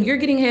know, like when you're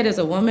getting head as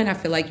a woman, I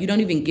feel like you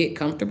don't even get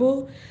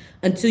comfortable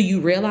until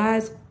you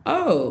realize,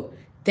 oh,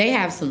 they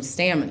have some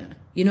stamina.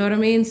 You know what I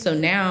mean? So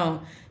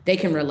now they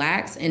can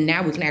relax, and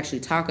now we can actually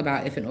talk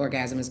about if an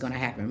orgasm is going to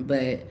happen.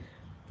 But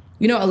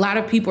you know, a lot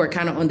of people are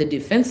kind of on the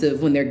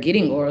defensive when they're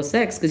getting oral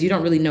sex because you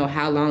don't really know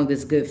how long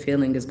this good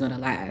feeling is going to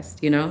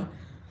last, you know?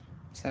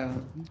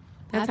 So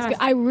that's good.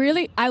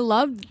 I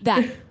love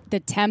that. The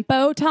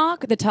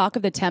talk of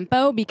the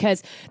tempo,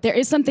 because there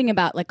is something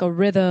about like a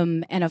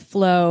rhythm and a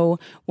flow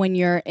when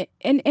you're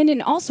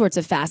in all sorts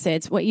of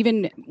facets.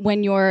 Even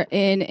when you're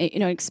in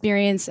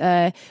experience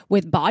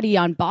with body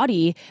on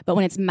body, but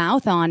when it's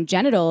mouth on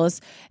genitals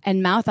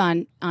and mouth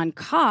on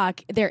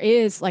cock, there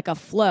is like a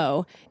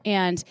flow.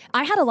 And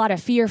I had a lot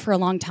of fear for a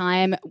long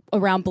time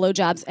around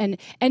blowjobs, and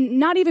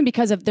not even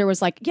because of there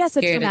was like, yes,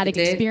 a traumatic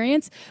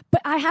experience,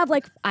 but I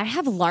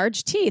have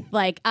large teeth,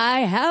 like I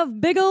have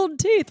big old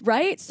teeth,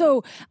 right?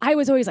 So I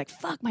was always like,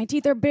 fuck, my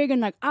teeth are big, and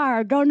like,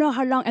 I don't know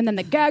how long. And then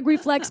the gag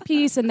reflex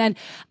piece. And then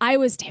I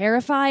was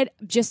terrified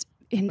this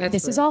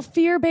is all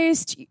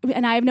fear-based,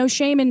 and I have no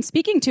shame in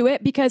speaking to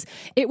it because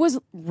it was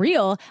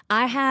real.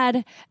 I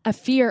had a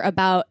fear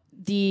about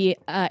the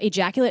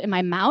ejaculate in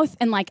my mouth,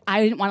 and like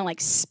I didn't want to like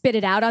spit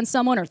it out on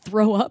someone or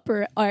throw up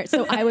or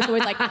so I was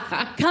always like,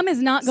 cum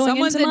is not going into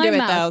my mouth. Someone's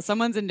into it though.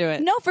 Someone's into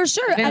it. No, for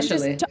sure.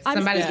 Eventually,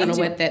 somebody's gonna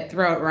wet that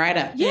throat right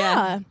up.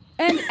 Yeah.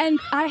 And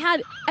I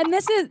had, and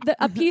this is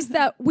a piece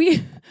that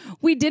we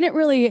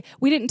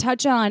didn't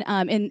touch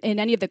on in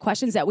any of the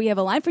questions that we have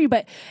aligned for you.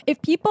 But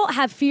if people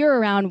have fear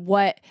around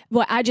what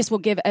I just will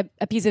give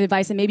a piece of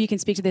advice, and maybe you can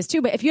speak to this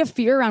too. But if you have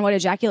fear around what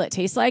ejaculate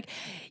tastes like,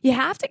 you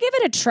have to give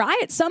it a try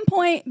at some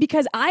point,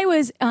 because I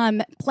was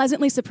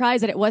pleasantly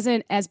surprised that it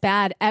wasn't as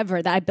bad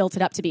ever that I built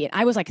it up to be. And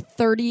I was like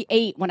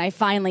 38 when I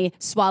finally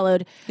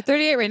swallowed. You're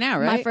 38 right now,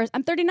 right?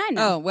 I'm 39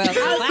 now. Oh, well,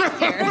 last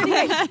year.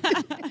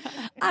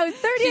 I was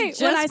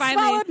 38 when I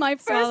swallowed my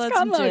first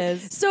cum load.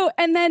 So,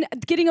 and then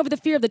getting over the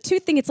fear of the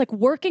tooth thing, it's like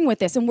working with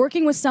this and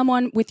working with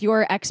someone with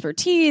your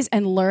expertise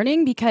and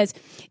learning, because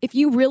if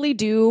you really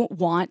do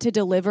want to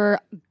deliver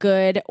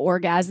good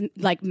orgasm,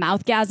 like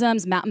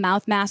mouthgasms,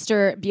 mouth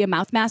master, be a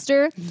mouth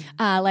master,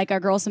 like our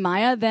girl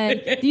Samia,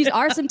 then these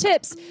are some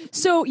tips.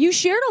 So you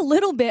shared a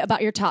little bit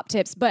about your top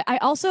tips, but I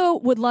also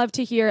would love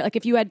to hear, like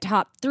if you had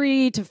top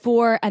 3 to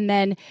 4, and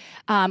then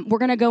we're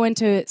going to go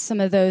into some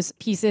of those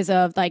pieces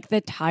of like the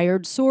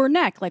tired sore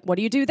neck. Like, what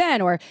do you do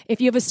then? Or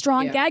if you have a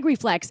strong gag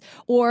reflex,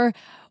 or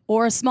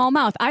or a small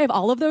mouth. I have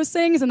all of those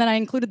things, and then I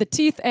included the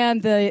teeth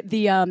and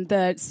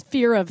the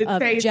sphere of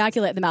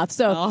ejaculate in the mouth.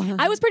 So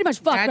I was pretty much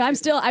fucked,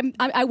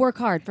 but I work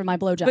hard for my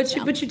blowjob.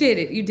 But you did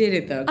it. You did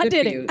it though. Good I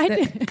did for it. you. I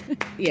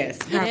did. Yes.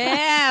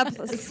 Yeah.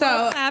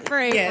 So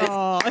yes.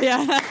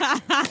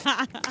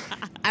 Yeah.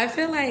 I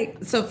feel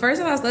like, so first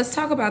of all, let's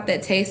talk about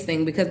that taste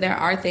thing, because there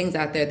are things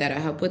out there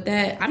that'll help with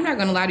that. I'm not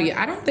going to lie to you.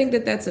 I don't think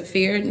that that's a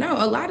fear. No,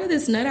 a lot of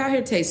this nut out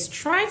here tastes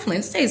trifling.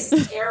 It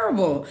tastes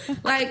terrible.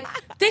 Like,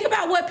 think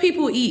about what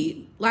people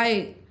eat.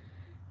 Like,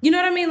 you know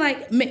what I mean?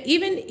 Like,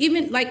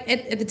 even like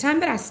at the time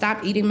that I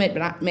stopped eating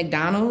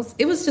McDonald's,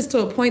 it was just to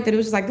a point that it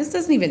was just like, this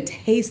doesn't even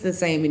taste the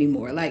same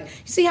anymore. Like, you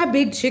see how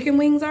big chicken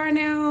wings are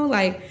now?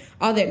 Like,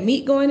 all that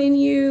meat going in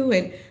you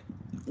and,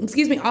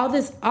 all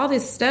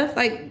this stuff.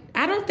 Like,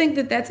 I don't think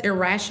that that's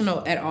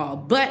irrational at all.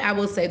 But I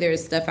will say there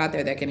is stuff out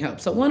there that can help.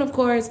 So one, of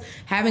course,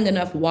 having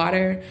enough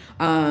water.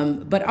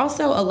 But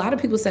also a lot of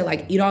people say,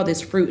 like, eat all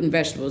this fruit and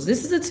vegetables.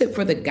 This is a tip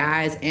for the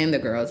guys and the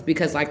girls,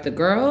 because like the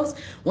girls,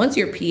 once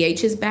your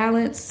pH is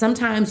balanced,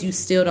 sometimes you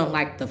still don't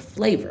like the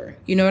flavor.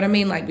 You know what I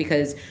mean? Like,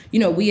 because,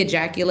 we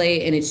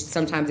ejaculate and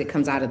sometimes it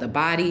comes out of the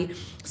body.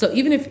 So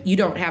even if you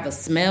don't have a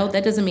smell,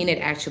 that doesn't mean it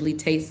actually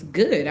tastes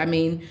good. I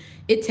mean,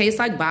 it tastes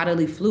like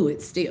bodily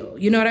fluid still.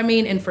 You know what I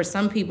mean? And for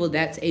some people,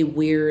 that's a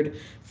weird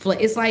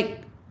it's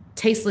like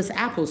tasteless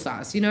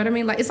applesauce. You know what I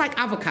mean? Like, it's like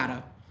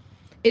avocado.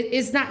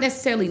 It's not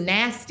necessarily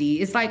nasty.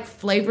 It's like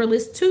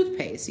flavorless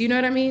toothpaste. You know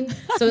what I mean?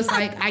 So it's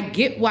like, I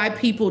get why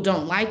people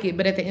don't like it.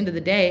 But at the end of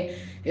the day,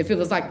 if it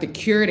was like the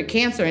cure to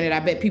cancer in it, I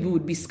bet people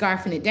would be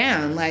scarfing it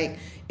down. Like,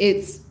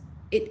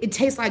 it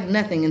tastes like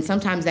nothing, and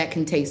sometimes that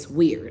can taste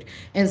weird.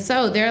 And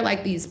so there are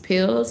like these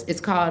pills. It's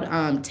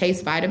called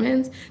Taste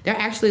Vitamins. They're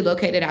actually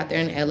located out there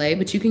in LA,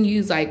 but you can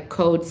use like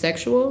code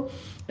sexual,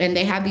 and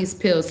they have these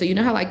pills. So you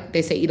know how like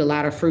they say eat a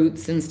lot of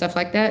fruits and stuff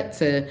like that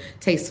to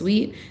taste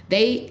sweet?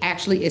 They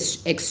actually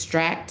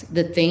extract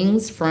the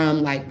things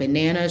from like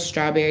banana,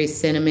 strawberry,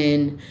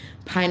 cinnamon,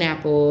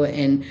 pineapple,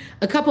 and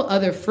a couple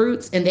other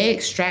fruits, and they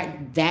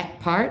extract that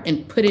part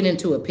and put it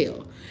into a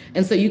pill.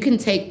 And so you can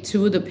take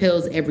 2 of the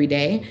pills every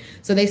day.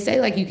 So they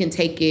say like you can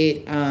take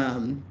it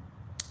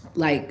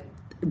like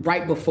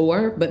right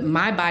before, but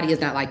my body is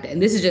not like that. And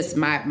this is just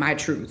my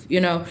truth,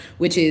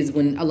 which is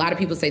when a lot of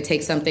people say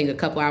take something a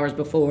couple hours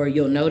before,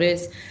 you'll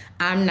notice.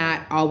 I'm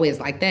not always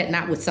like that,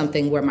 not with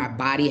something where my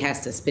body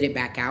has to spit it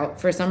back out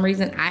for some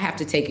reason. I have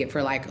to take it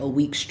for like a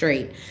week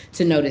straight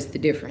to notice the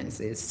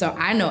differences. So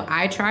I know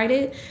I tried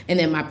it, and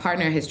then my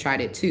partner has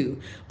tried it too.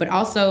 But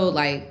also,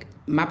 like,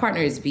 my partner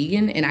is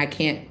vegan, and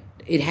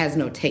it has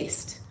no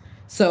taste.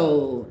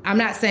 So I'm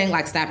not saying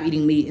like stop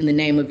eating meat in the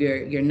name of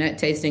your nut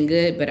tasting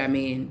good, but I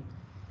mean,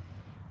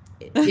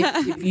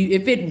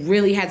 if it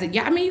really hasn't,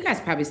 I mean, you guys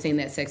probably seen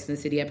that Sex and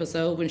the City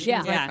episode when she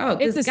was like, "Oh,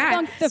 it's this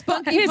guy,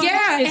 spunky,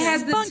 it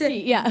has the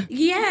spunky,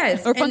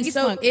 yes, or funky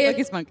spunk,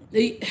 funky spunk."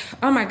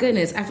 Oh my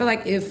goodness, I feel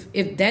like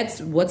if that's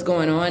what's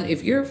going on,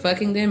 if you're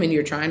fucking them and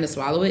you're trying to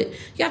swallow it,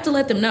 you have to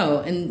let them know.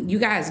 And you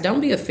guys,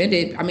 don't be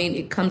offended. I mean,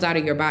 it comes out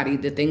of your body.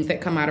 The things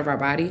that come out of our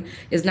body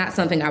is not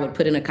something I would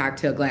put in a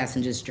cocktail glass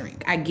and just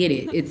drink. I get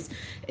it.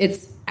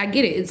 I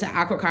get it. It's an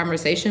awkward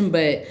conversation,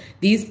 but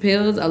these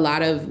pills, a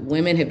lot of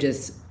women have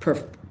just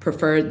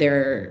preferred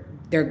their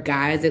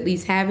guys at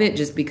least have it,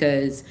 just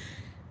because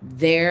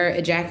their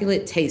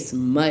ejaculate tastes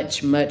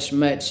much.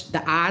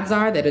 The odds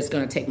are that it's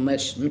going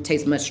to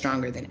taste much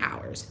stronger than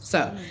ours.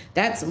 So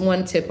that's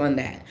one tip on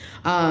that.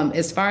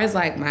 As far as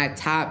like my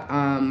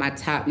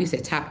top, you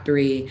said top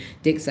 3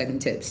 dick sucking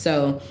tips.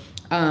 So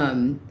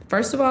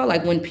first of all,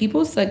 like when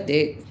people suck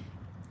dick,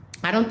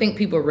 I don't think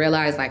people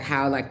realize like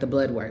how like the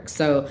blood works.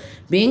 So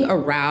being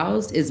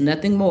aroused is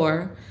nothing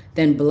more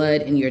than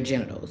blood in your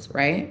genitals,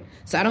 right?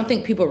 So I don't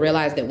think people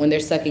realize that when they're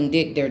sucking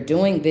dick, they're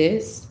doing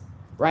this,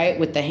 right,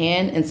 with the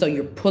hand. And so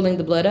you're pulling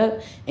the blood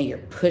up and you're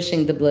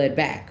pushing the blood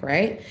back,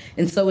 right?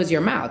 And so is your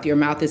mouth. Your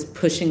mouth is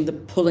pulling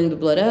the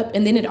blood up,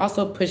 and then it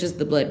also pushes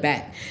the blood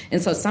back. And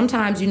so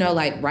sometimes,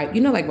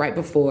 right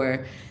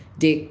before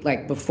dick,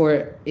 like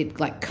before it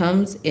like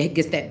comes, it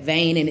gets that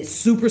vein and it's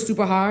super,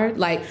 super hard.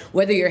 Like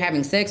whether you're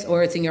having sex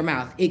or it's in your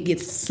mouth, it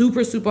gets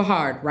super, super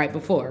hard right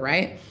before,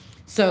 right?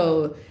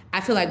 So I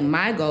feel like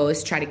my goal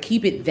is to try to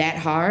keep it that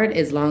hard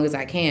as long as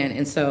I can.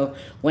 And so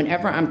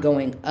whenever I'm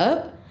going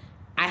up,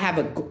 I have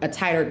a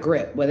tighter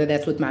grip, whether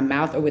that's with my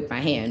mouth or with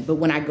my hand. But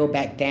when I go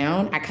back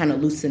down, I kind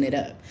of loosen it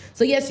up.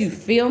 So yes, you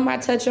feel my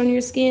touch on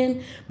your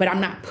skin, but I'm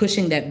not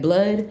pushing that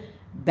blood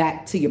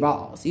back to your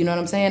balls. You know what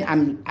I'm saying?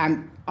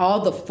 I'm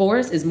all the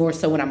force is more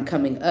so when I'm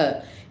coming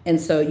up.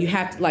 And so you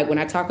have to, like, when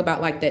I talk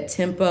about like that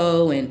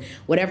tempo and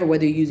whatever,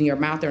 whether you're using your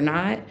mouth or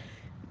not,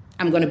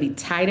 I'm going to be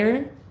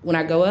tighter when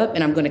I go up,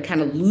 and I'm going to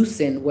kind of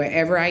loosen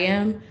wherever I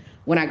am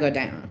when I go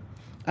down.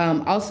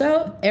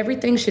 Also,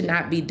 everything should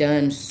not be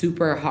done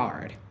super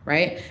hard,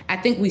 right? I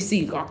think we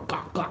see gawk,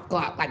 gawk, gawk,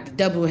 gawk, like the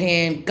double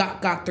hand,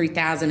 gawk, gawk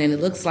 3000, and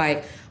it looks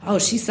like, oh,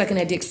 she's sucking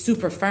that dick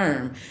super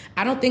firm.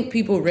 I don't think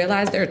people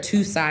realize there are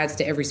 2 sides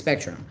to every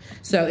spectrum.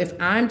 So if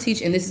I'm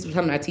teaching, and this is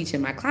something I teach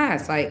in my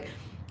class, like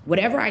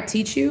whatever I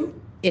teach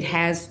you, it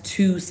has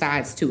two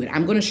sides to it.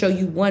 I'm going to show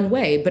you one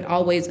way, but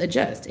always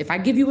adjust. If I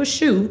give you a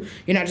shoe,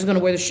 you're not just going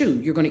to wear the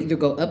shoe. You're going to either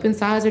go up in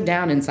size or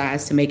down in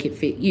size to make it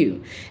fit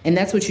you. And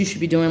that's what you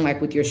should be doing,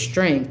 like with your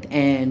strength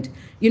and,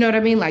 you know what I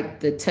mean? Like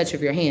the touch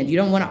of your hand. You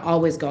don't want to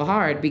always go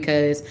hard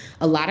because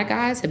a lot of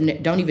guys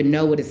don't even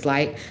know what it's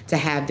like to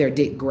have their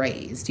dick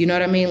grazed. You know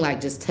what I mean?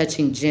 Like just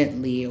touching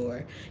gently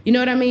or, you know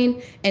what I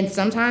mean? And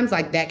sometimes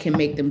like that can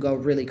make them go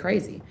really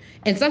crazy.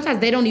 And sometimes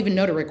they don't even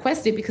know to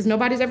request it because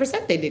nobody's ever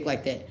sucked their dick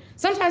like that.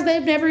 Sometimes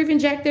they've never even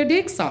jacked their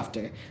dick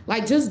softer.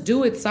 Like, just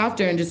do it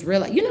softer and just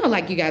realize, you know,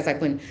 like you guys, like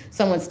when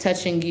someone's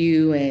touching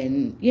you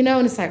and, you know,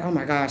 and it's like, oh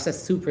my gosh, that's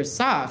super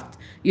soft.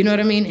 You know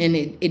what I mean? And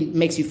it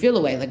makes you feel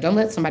away. Like, don't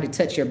let somebody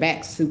touch your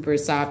back super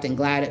soft and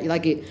glide.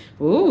 Like it,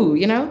 ooh,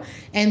 you know?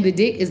 And the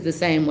dick is the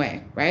same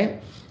way,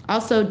 right?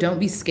 Also, don't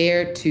be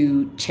scared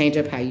to change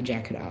up how you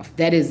jack it off.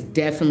 That is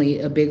definitely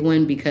a big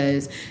one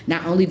because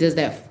not only does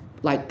that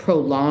like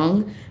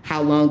prolong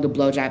how long the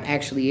blowjob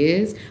actually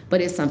is,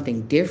 but it's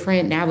something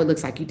different. Now it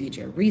looks like you did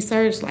your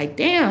research. Like,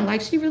 damn,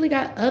 like she really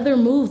got other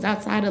moves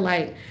outside of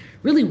like,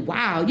 really,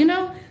 wow. You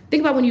know,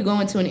 think about when you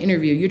go into an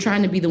interview, you're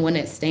trying to be the one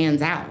that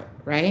stands out,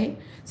 right?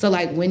 So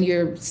like when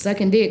you're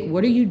sucking dick,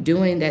 what are you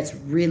doing that's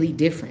really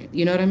different?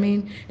 You know what I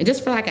mean? And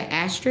just for like an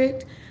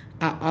asterisk,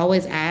 I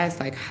always ask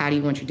like, how do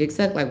you want your dick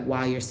sucked? Like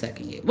while you're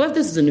sucking it. What if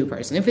this is a new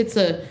person? If it's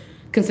a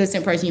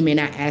consistent person, you may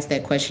not ask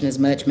that question as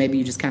much. Maybe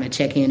you just kind of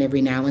check in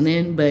every now and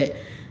then. But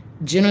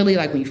generally,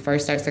 like when you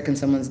first start sucking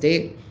someone's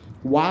dick,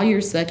 while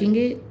you're sucking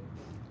it,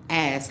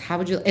 ask, how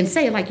would you, and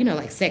say it like, you know,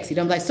 like sexy.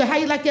 Don't be like, so how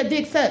you like your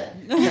dick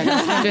sucked?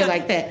 Don't do it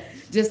like that.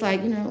 Just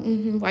like, you know,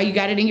 while you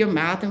got it in your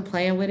mouth and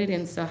playing with it.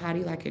 And so how do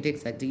you like your dick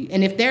sucked?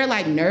 And if they're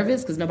like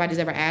nervous because nobody's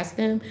ever asked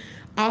them,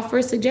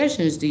 offer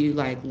suggestions. Do you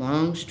like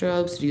long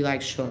strokes? Do you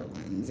like short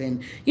ones?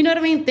 And you know what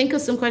I mean? Think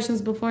of some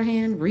questions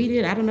beforehand. Read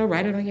it. I don't know.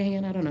 Write it on your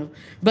hand. I don't know.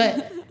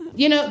 But,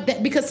 you know,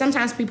 because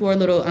sometimes people are a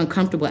little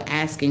uncomfortable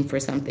asking for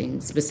something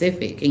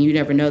specific and you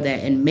never know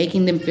that. And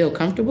making them feel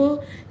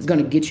comfortable is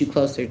going to get you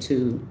closer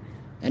to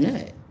a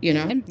nut. You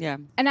know?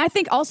 And I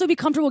think also be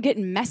comfortable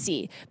getting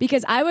messy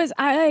because I'm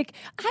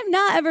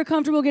not ever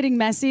comfortable getting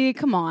messy.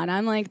 Come on.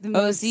 I'm like the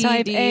most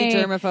type A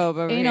germaphobe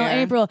over anal here.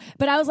 April.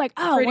 But I was like,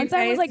 once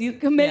I was like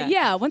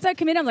once I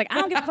commit, I'm like,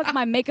 I don't give a fuck if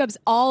my makeup's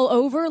all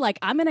over. Like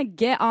I'm going to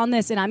get on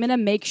this and I'm going to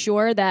make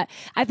sure that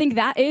I think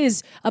that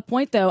is a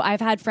point though.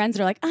 I've had friends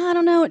that are like, I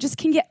don't know, it just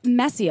can get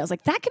messy. I was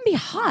like, that can be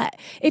hot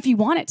if you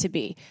want it to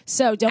be.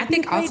 So don't I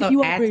think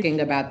also asking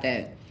about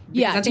that.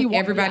 Because I think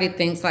everybody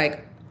thinks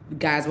like,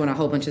 guys want a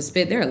whole bunch of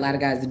spit. There are a lot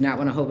of guys that do not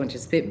want a whole bunch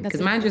of spit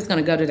because mine's just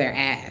going to go to their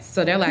ass.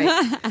 So they're like,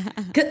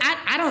 because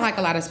I don't like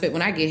a lot of spit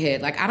when I get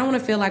hit. Like, I don't want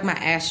to feel like my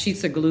ass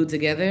cheeks are glued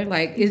together.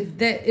 Like,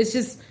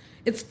 it's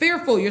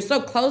fearful. You're so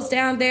close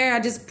down there. I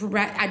just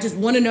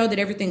want to know that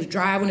everything's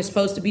dry when it's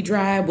supposed to be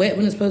dry, wet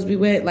when it's supposed to be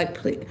wet. Like,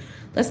 please,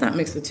 let's not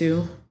mix the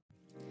two.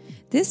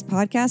 This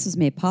podcast was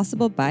made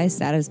possible by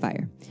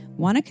Satisfyer.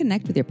 Want to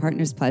connect with your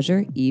partner's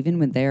pleasure even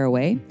when they're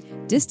away?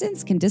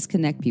 Distance can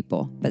disconnect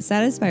people, but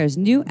Satisfyer's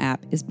new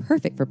app is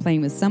perfect for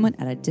playing with someone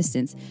at a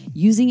distance,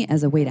 using it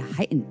as a way to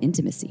heighten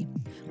intimacy.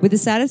 With the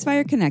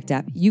Satisfyer Connect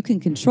app, you can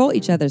control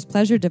each other's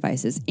pleasure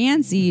devices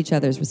and see each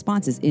other's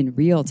responses in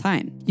real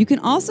time. You can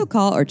also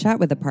call or chat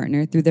with a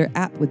partner through their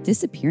app with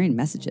disappearing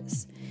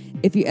messages.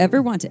 If you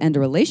ever want to end a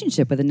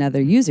relationship with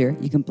another user,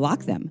 you can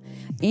block them.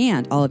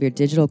 And all of your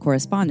digital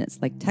correspondence,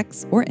 like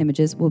texts or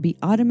images, will be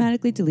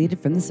automatically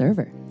deleted from the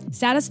server.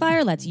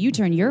 Satisfyer lets you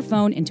turn your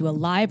phone into a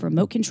live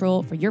remote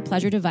control for your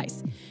pleasure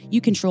device.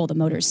 You control the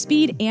motor's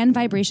speed and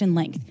vibration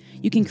length.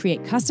 You can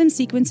create custom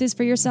sequences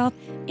for yourself,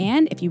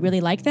 and if you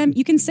really like them,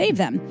 you can save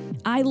them.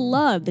 I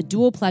love the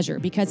dual pleasure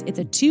because it's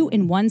a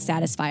 2-in-1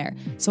 satisfier,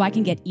 so I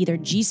can get either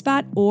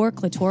G-spot or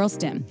clitoral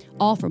stim,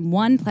 all from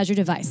one pleasure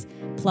device.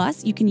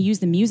 Plus, you can use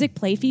the music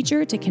play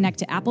feature to connect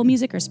to Apple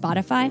Music or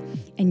Spotify,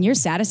 and your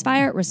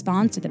satisfier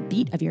responds to the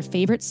beat of your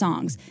favorite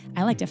songs.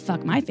 I like to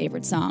fuck my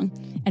favorite song.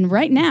 And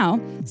right now,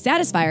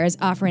 Satisfyer is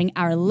offering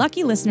our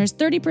lucky listeners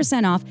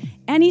 30% off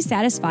any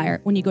Satisfyer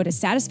when you go to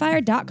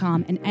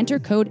satisfyer.com and enter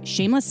code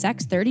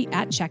SHAMELESSSEX30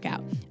 at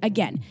checkout.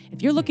 Again,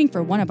 if you're looking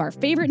for one of our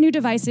favorite new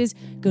devices,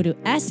 go to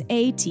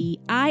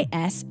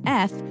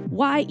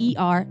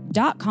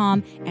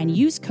satisfyer.com and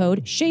use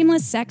code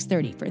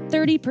SHAMELESSSEX30 for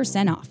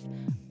 30% off.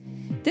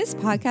 This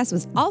podcast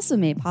was also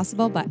made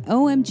possible by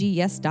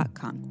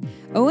OMGYes.com.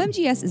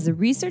 OMGYes is a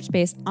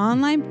research-based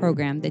online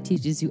program that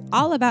teaches you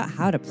all about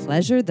how to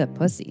pleasure the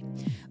pussy.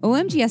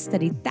 OMGYes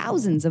studied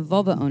thousands of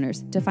vulva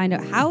owners to find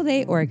out how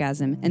they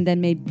orgasm and then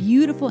made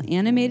beautiful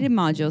animated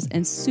modules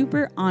and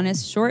super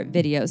honest short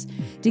videos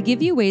to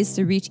give you ways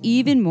to reach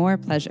even more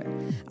pleasure.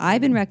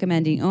 I've been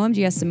recommending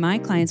OMGYes to my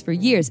clients for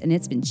years, and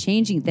it's been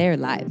changing their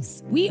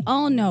lives. We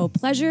all know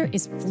pleasure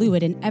is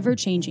fluid and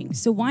ever-changing,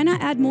 so why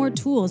not add more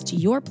tools to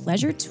your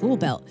pleasure tool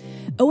belt?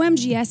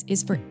 OMGYes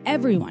is for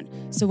everyone,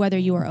 so whether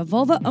you are a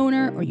vulva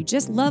owner or you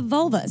just love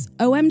vulvas,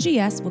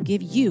 OMGYes will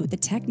give you the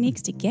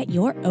techniques to get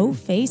your O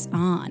face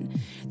on. fun.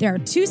 There are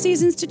 2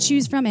 seasons to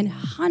choose from and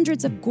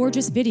hundreds of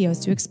gorgeous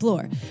videos to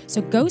explore.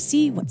 So go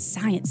see what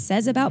science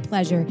says about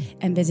pleasure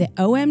and visit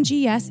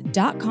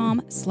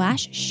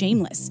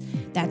omgs.com/shameless.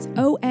 That's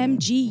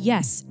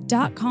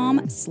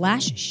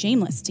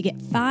omgs.com/shameless to get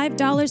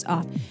 $5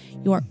 off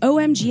your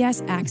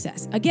OMGS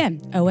access.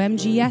 Again,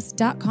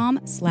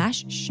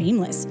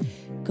 omgs.com/shameless.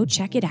 Go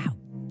check it out.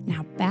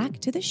 Now back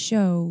to the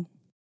show.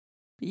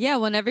 Yeah,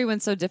 well, and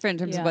everyone's so different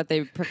in terms of what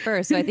they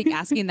prefer. So I think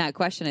asking that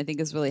question, I think,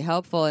 is really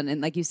helpful.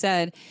 And like you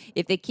said,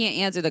 if they can't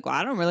answer, like, well,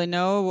 I don't really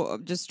know,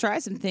 just try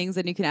some things.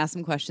 Then you can ask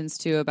some questions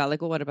too about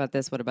like, well, what about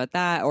this? What about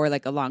that? Or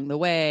like along the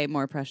way,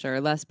 more pressure or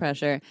less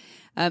pressure.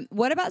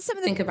 What about some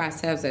of the... Think of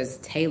ourselves as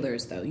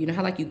tailors, though. You know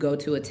how like you go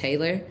to a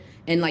tailor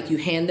and like you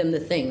hand them the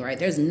thing, right?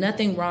 There's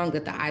nothing wrong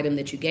with the item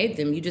that you gave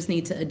them. You just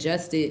need to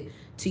adjust it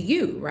to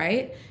you,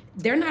 right?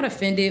 They're not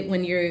offended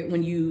when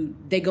you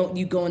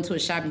go into a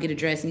shop and get a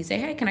dress and you say,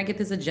 hey, can I get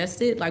this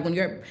adjusted? Like when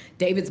you're at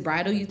David's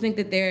Bridal, you think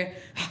that they're,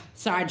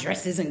 sorry,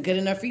 dress isn't good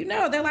enough for you.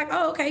 No, they're like,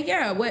 oh, okay,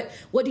 yeah, what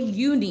do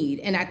you need?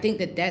 And I think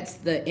that that's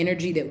the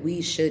energy that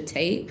we should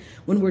take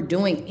when we're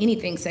doing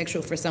anything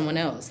sexual for someone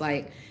else.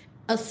 Like,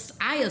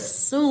 I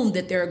assume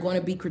that there are going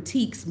to be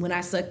critiques when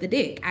I suck the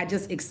dick. I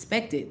just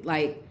expect it.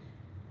 Like,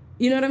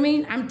 you know what I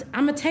mean?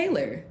 I'm a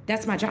tailor.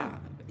 That's my job.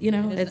 You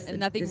know, it's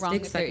nothing wrong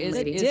if there is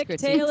Dick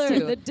critiques Taylor,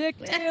 too. the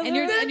Dick Taylor, and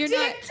you're Dick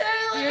not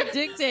Taylor. you're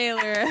Dick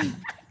Taylor.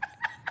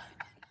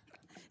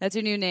 That's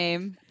your new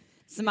name.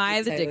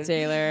 Samia the Dick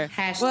Taylor.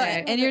 Hashtag.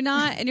 Well, and you're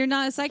not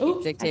a psychic.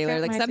 Oops, Dick I Taylor.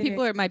 got Like my some dick.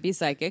 people might be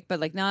psychic,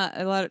 but like not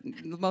a lot.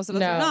 Most of us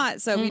No. are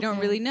not. So we don't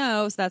really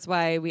know. So that's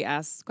why we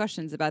ask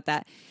questions about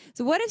that.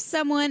 So what if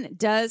someone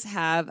does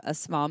have a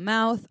small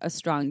mouth, a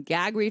strong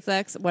gag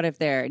reflex? What if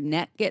their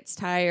neck gets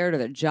tired or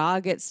their jaw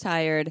gets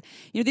tired?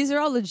 You know, these are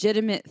all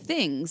legitimate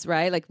things,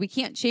 right? Like we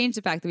can't change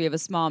the fact that we have a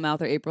small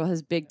mouth or April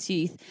has big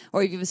teeth,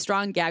 or if you have a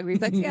strong gag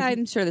reflex. Yeah,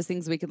 I'm sure there's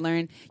things we could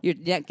learn. Your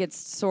neck gets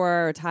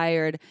sore or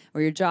tired, or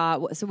your jaw.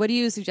 So what do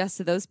you suggest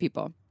to those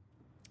people?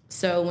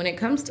 So when it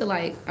comes to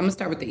like, I'm gonna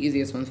start with the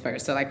easiest ones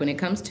first. So like when it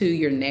comes to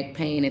your neck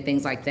pain and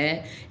things like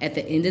that, at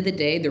the end of the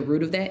day, the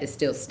root of that is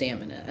still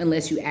stamina,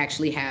 unless you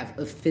actually have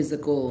a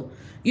physical,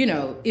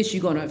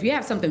 issue going on. If you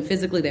have something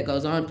physically that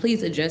goes on,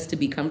 please adjust to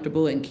be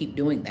comfortable and keep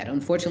doing that.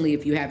 Unfortunately,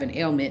 if you have an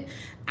ailment,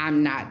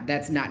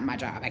 that's not my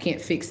job. I can't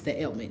fix the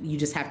ailment. You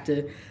just have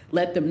to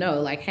let them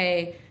know like,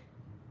 hey,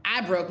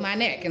 I broke my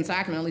neck, and so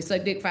I can only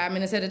suck dick 5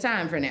 minutes at a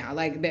time for now.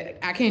 Like, that,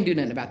 I can't do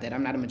nothing about that.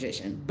 I'm not a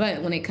magician.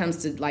 But when it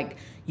comes to, like,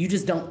 you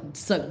just don't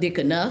suck dick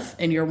enough,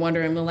 and you're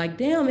wondering, well, like,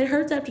 damn, it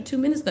hurts after 2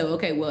 minutes, though.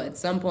 Okay, well, at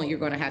some point, you're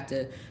going to have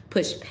to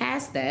push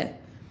past that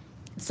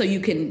so you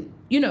can,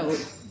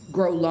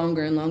 grow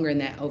longer and longer in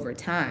that over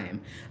time.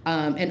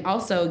 And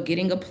also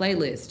getting a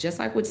playlist. Just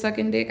like with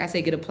sucking dick, I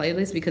say get a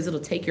playlist because it'll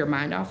take your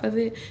mind off of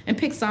it and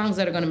pick songs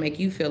that are going to make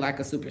you feel like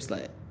a super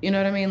slut. You know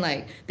what I mean?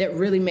 Like that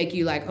really make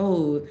you like,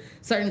 oh,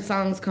 certain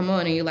songs come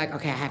on and you're like,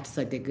 okay, I have to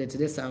suck dick good to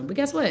this song. But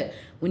guess what?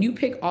 When you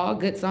pick all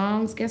good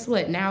songs, guess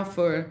what? Now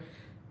for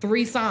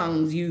 3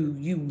 songs,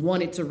 you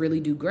want it to really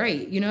do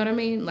great. You know what I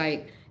mean?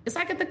 Like, it's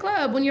like at the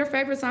club when your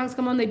favorite songs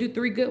come on, they do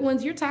 3 good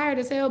ones. You're tired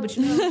as hell, but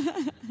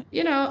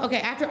okay,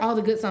 after all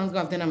the good songs go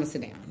off, then I'm gonna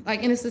sit down.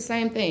 Like, and it's the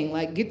same thing.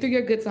 Like, get through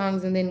your good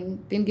songs and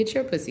then get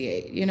your pussy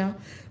ate,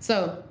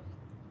 So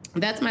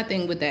that's my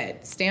thing with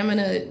that.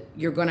 Stamina,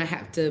 you're gonna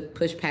have to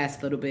push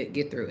past a little bit,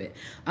 get through it.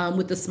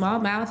 With the small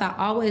mouth, I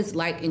always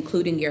like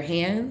including your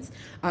hands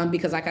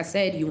because, like I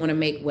said, you want to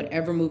make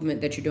whatever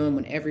movement that you're doing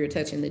whenever you're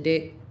touching the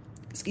dick,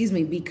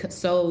 be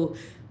so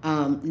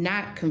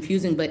not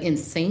confusing, but in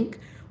sync,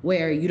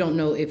 where you don't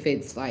know if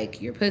it's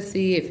like your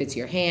pussy, if it's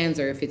your hands,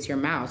 or if it's your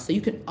mouth. So you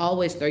can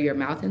always throw your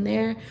mouth in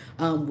there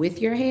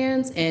with your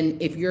hands.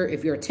 And if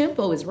your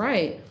tempo is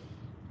right,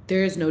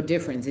 there's no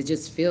difference. It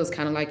just feels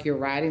kind of like you're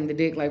riding the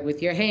dick like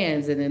with your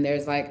hands, and then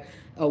there's like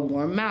a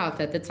warm mouth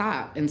at the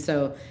top. And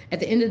so at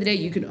the end of the day,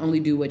 you can only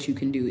do what you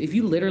can do. If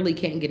you literally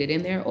can't get it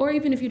in there, or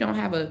even if you don't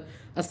have a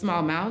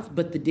small mouth,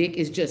 but the dick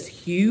is just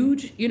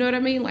huge, you know what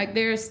I mean? Like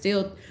there's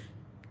still...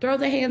 throw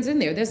the hands in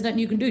there. There's nothing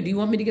you can do. Do you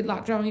want me to get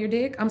lockjaw on your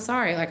dick? I'm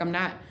sorry. Like, I'm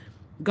not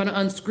going to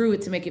unscrew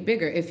it to make it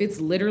bigger. If it's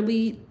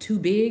literally too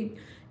big,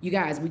 you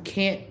guys, we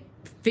can't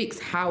fix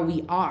how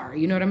we are.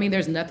 You know what I mean?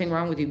 There's nothing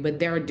wrong with you, but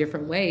there are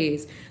different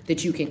ways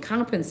that you can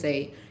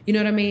compensate, you know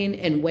what I mean?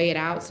 And weigh it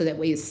out so that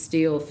way it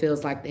still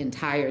feels like the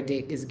entire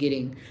dick is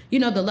getting,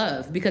 the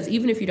love. Because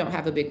even if you don't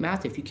have a big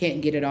mouth, if you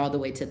can't get it all the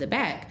way to the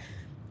back,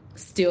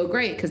 still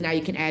great, because now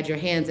you can add your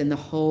hands and the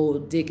whole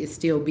dick is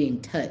still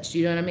being touched.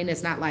 You know what I mean?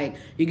 It's not like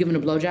you're giving a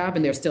blowjob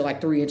and there's still like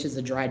 3 inches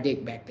of dry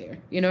dick back there.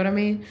 You know what I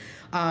mean?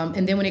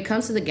 And then when it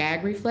comes to the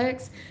gag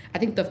reflex, I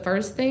think the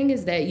first thing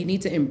is that you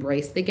need to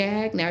embrace the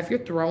gag. Now, if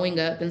you're throwing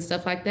up and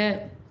stuff like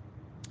that,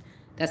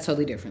 that's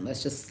totally different.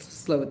 Let's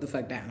just slow it the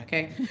fuck down,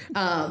 okay?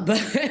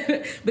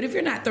 But if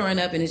you're not throwing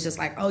up and it's just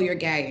like, oh, you're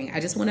gagging,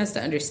 I just want us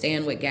to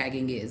understand what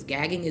gagging is.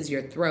 Gagging is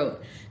your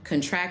throat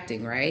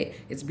contracting, right?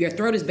 Your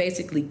throat is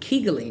basically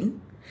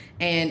kegling,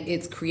 and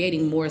it's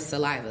creating more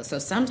saliva. So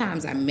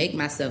sometimes I make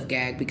myself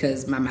gag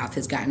because my mouth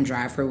has gotten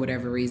dry for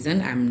whatever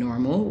reason. I'm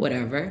normal,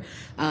 whatever.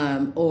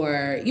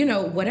 Or,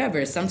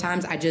 whatever.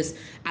 Sometimes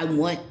I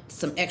want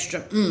some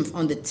extra oomph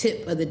on the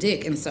tip of the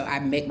dick. And so I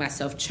make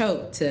myself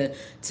choke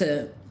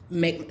to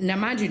make. Now,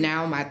 mind you,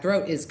 now my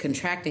throat is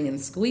contracting and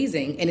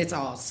squeezing and it's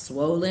all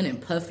swollen and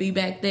puffy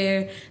back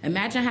there.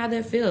 Imagine how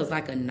that feels,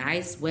 like a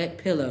nice wet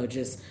pillow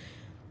just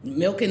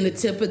milking the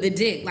tip of the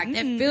dick. Like,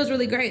 that feels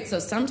really great. So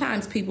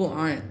sometimes people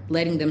aren't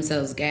letting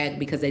themselves gag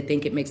because they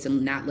think it makes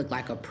them not look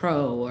like a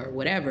pro or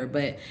whatever.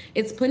 But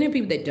it's plenty of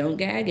people that don't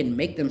gag and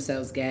make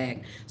themselves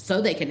gag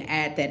so they can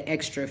add that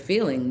extra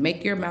feeling.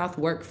 Make your mouth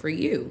work for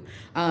you.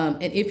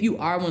 And if you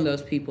are one of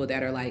those people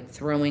that are like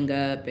throwing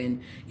up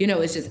and,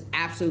 it's just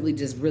absolutely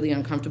just really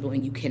uncomfortable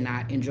and you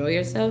cannot enjoy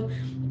yourself,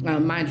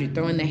 mind you,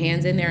 throwing the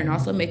hands in there and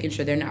also making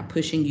sure they're not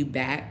pushing you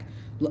back,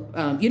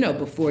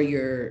 before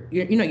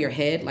your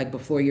head, like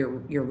before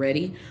you're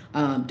ready.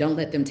 Don't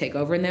let them take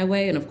over in that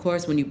way. And of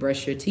course, when you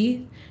brush your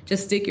teeth,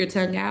 just stick your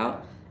tongue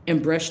out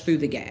and brush through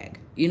the gag.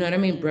 You know what I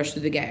mean? Brush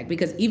through the gag.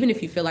 Because even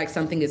if you feel like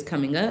something is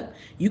coming up,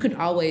 you can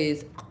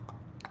always,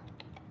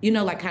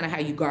 like kind of how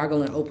you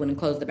gargle and open and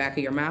close the back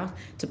of your mouth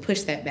to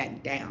push that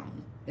back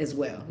down as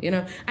well.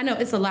 I know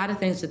it's a lot of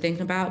things to think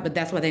about, but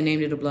that's why they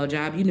named it a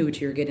blowjob. You knew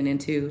what you were getting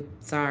into.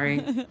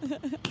 Sorry.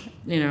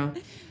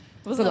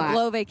 It was a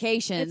blow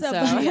vacation, It's a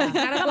so It's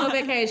not a blow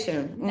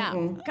vacation.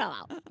 No, come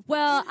on.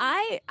 Well,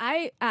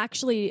 I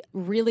actually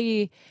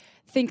really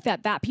think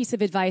that piece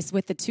of advice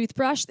with the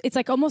toothbrush, it's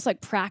like almost like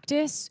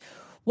practice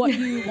what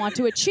you want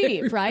to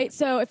achieve, right?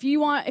 So if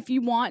you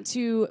want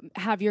to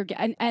have your,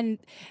 and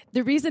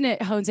the reason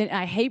it hones in,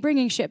 I hate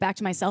bringing shit back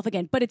to myself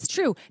again, but it's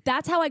true.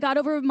 That's how I got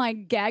over my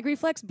gag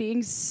reflex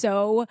being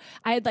so,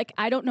 I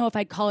don't know if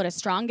I'd call it a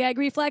strong gag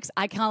reflex.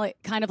 I call it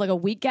kind of like a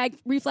weak gag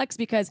reflex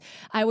because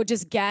I would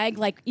just gag,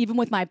 like even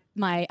with my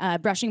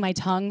brushing my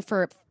tongue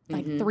for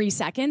like 3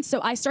 seconds. So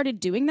I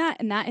started doing that.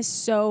 And that is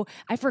so,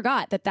 I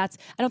forgot I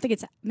don't think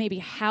it's maybe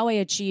how I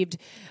achieved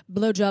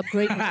blowjob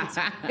greatness.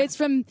 It's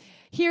from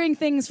hearing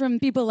things from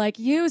people like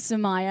you,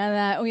 Samia,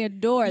 that we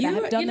adore, that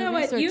have done the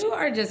research. What? You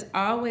are just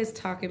always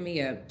talking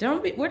me up.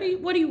 Don't be, what do you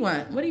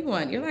want? What do you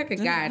want? You're like a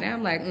guy. And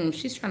I'm like,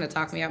 she's trying to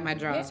talk me out my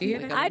drawers. You hear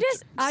that? I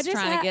just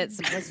trying to get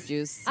some pussy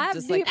juice.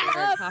 Just like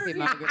a coffee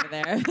mug over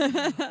there.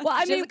 Well,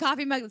 I mean, a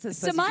coffee mug that says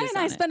pussy Samia juice and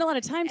I on spend a lot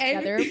of time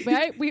together,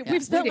 right?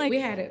 We've spent we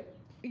had it.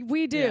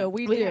 We do.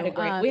 We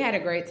had a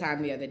great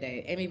time the other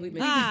day. Amy, we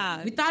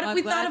thought of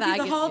you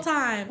the whole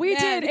time. We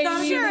did. We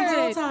thought of you the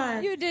whole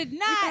time. You did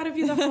not. We thought of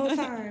you the whole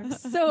time.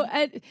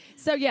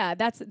 So yeah,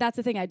 that's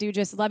the thing. I do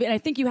just love it, and I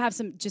think you have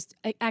some just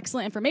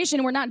excellent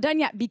information. We're not done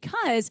yet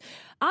because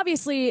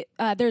obviously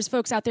there's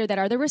folks out there that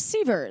are the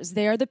receivers.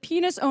 They are the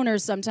penis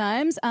owners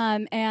sometimes,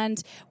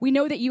 and we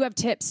know that you have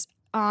tips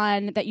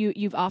on that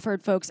you've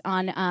offered folks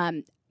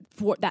on.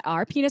 That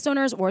are penis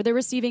owners or the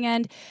receiving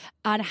end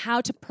on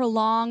how to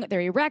prolong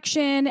their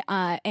erection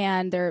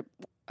and their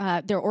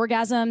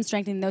orgasm,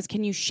 strengthening those.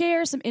 Can you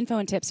share some info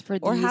and tips for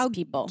these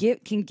people?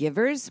 Can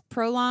givers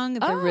prolong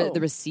the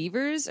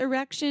receiver's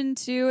erection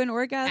to an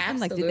orgasm?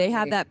 Absolutely. Like, do they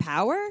have that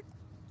power?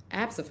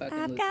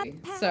 Absolutely.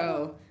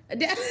 So,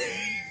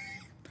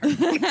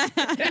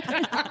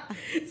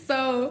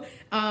 so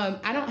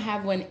I don't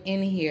have one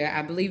in here.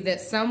 I believe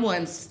that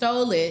someone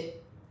stole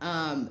it.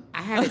 I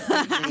had it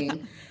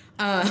thinking.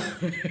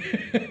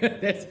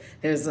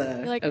 There's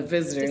a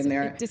visitor in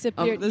there.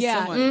 Disappeared.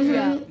 Yeah.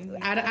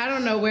 I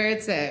don't know where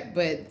it's at,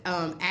 but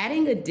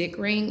adding a dick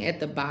ring at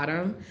the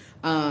bottom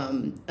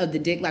of the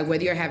dick, like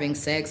whether you're having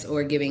sex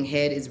or giving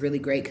head, is really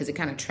great because it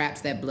kind of traps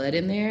that blood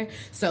in there.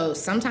 So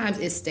sometimes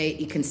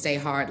it can stay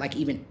hard, like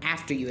even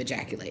after you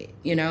ejaculate,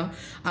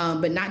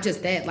 but not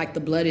just that, like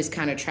the blood is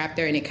kind of trapped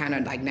there and it kind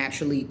of like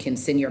naturally can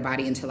send your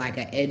body into like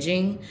a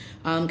edging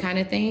kind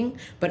of thing.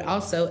 But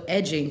also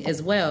edging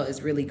as well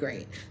is really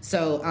great.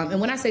 So, and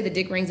when I say the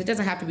dick rings, it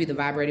doesn't have to be the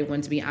vibrating one.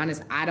 To be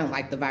honest, I don't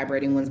like the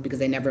vibrating ones because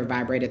they never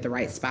vibrate at the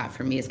right spot.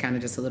 For me, it's kind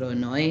of just a little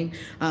annoying.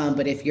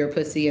 But if your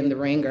pussy and the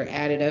ring are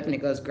added up and it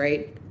goes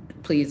great,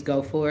 please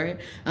go for it.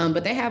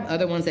 But they have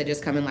other ones that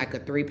just come in like a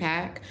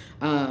 3-pack.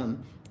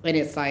 And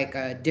it's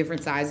like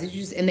different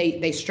sizes, and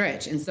they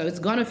stretch, and so it's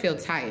gonna feel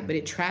tight, but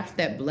it traps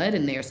that blood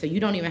in there, so you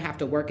don't even have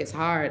to work as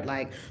hard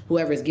like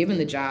whoever's given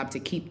the job to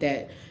keep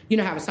that. You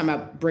know how I was talking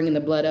about bringing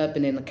the blood up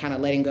and then kind of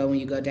letting go when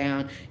you go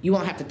down. You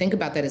won't have to think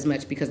about that as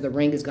much because the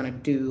ring is gonna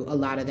do a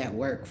lot of that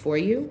work for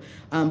you.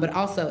 But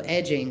also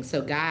edging.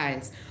 So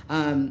guys,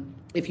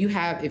 if you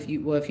have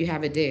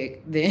a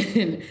dick,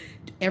 then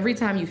every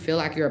time you feel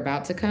like you're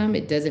about to come,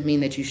 it doesn't mean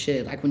that you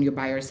should. Like when you're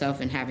by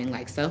yourself and having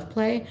like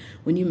self-play,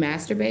 when you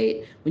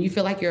masturbate, when you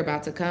feel like you're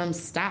about to come,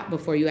 stop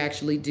before you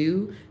actually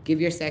do.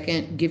 Give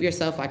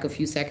yourself like a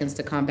few seconds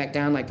to calm back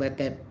down, like let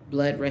that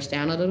blood rush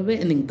down a little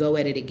bit, and then go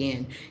at it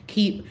again.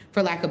 Keep,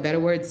 for lack of better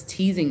words,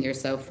 teasing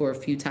yourself for a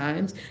few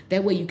times.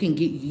 That way you can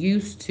get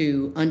used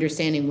to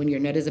understanding when your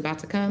nut is about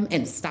to come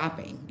and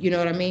stopping. You know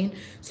what I mean?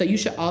 So you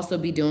should also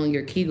be doing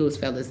your Kegels,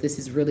 fellas. This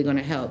is really going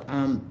to help.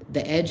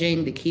 The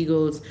edging, the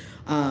Kegels,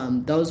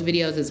 those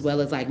videos, as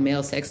well as like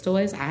male sex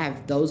toys. I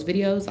have those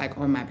videos like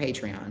on my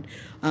Patreon,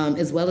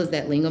 as well as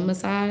that lingam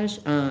massage.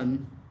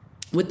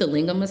 With the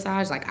lingam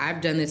massage, like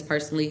I've done this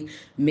personally,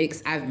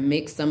 I've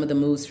mixed some of the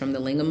moves from the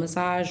lingam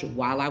massage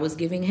while I was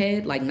giving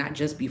head, like not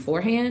just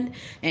beforehand.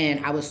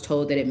 And I was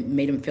told that it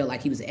made him feel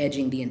like he was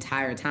edging the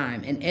entire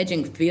time. And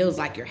edging feels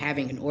like you're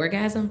having an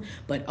orgasm,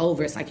 but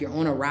it's like you're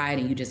on a ride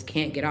and you just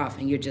can't get off.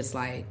 And you're just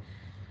like,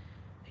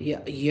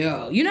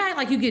 yo, you know how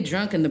like you get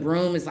drunk and the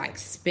broom is like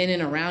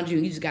spinning around you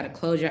and you just got to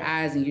close your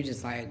eyes and you're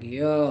just like,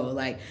 yo,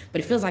 like,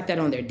 but it feels like that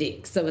on their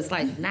dick. So it's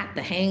like not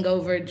the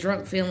hangover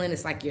drunk feeling.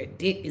 It's like your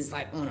dick is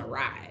like on a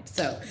ride.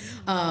 So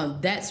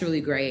that's really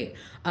great.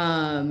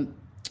 Let's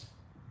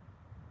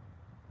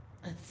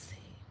see.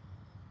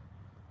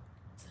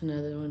 It's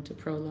another one to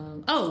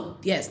prolong. Oh,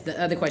 yes.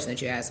 The other question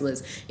that you asked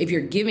was, if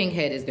you're giving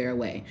head, is there a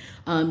way?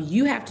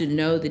 You have to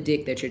know the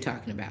dick that you're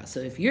talking about. So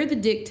if you're the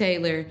dick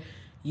tailor,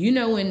 you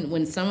know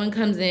when someone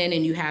comes in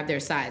and you have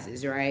their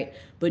sizes, right?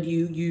 But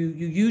you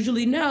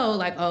usually know,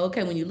 like, oh,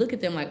 okay, when you look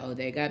at them, like, oh,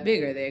 they got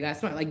bigger, they got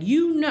smaller. Like,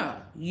 you know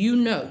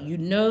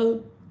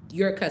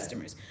your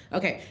customers.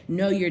 Okay,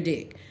 know your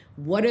dick.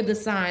 What are the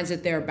signs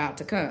that they're about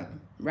to come,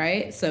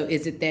 right? So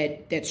is it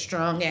that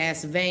strong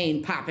ass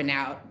vein popping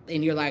out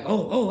and you're like,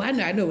 oh, I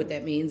know what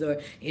that means? Or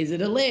is it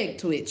a leg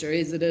twitch? Or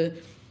is it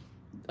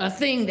a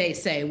thing they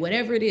say?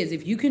 Whatever it is,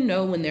 if you can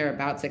know when they're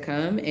about to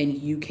come and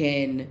you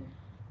can,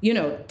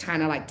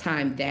 kind of like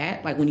time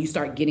that, like when you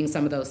start getting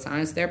some of those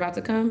signs they're about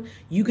to come,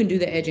 you can do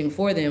the edging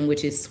for them,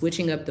 which is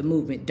switching up the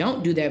movement.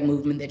 Don't do that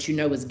movement that you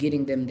know is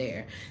getting them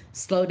there.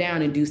 Slow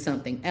down and do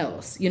something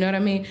else. You know what I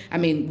mean? I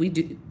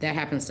mean, that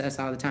happens to us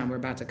all the time. We're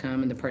about to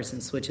come and the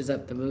person switches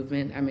up the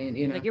movement. I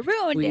mean, like you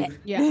ruined it.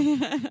 Yeah.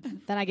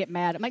 Then I get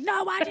mad. I'm like,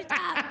 no, why'd you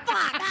stop?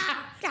 Fuck.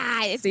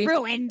 God, it's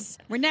ruined.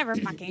 We're never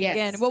fucking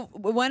again. Well,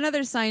 one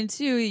other sign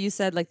too, you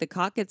said like the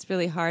cock gets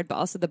really hard, but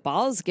also the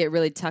balls get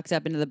really tucked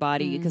up into the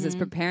body because it's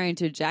preparing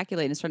to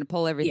ejaculate and it's trying to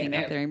pull everything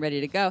up there and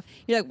ready to go.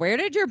 You're like, where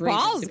did your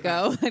balls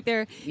go? Like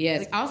they're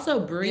also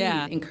breathe.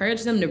 Yeah.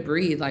 Encourage them to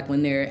breathe like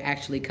when they're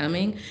actually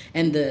coming,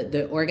 and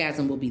the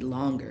orgasm will be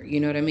longer. You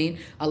know what I mean?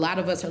 A lot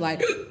of us are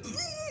like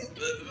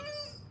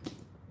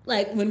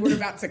like when we're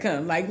about to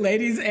come, like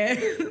ladies and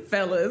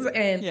fellas,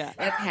 and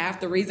that's half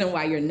the reason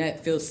why your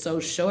nut feels so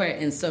short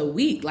and so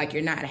weak. Like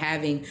you're not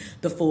having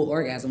the full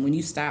orgasm. When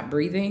you stop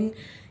breathing,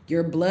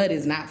 your blood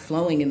is not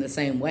flowing in the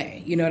same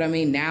way. You know what I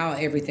mean? Now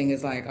everything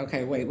is like,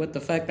 okay, wait, what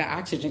the fuck? The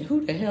oxygen?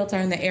 Who the hell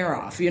turned the air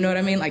off? You know what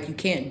I mean? Like you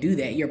can't do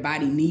that. Your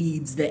body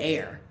needs the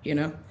air,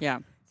 Yeah.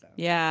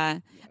 Yeah.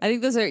 I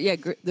think those are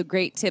the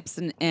great tips,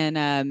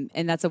 and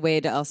that's a way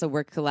to also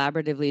work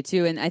collaboratively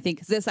too. And I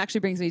think this actually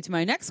brings me to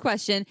my next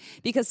question,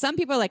 because some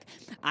people are like,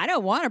 I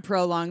don't want to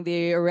prolong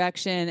the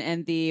erection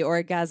and the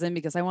orgasm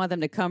because I want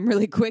them to come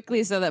really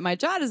quickly so that my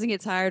jaw doesn't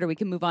get tired, or we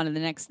can move on to the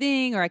next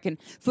thing, or I can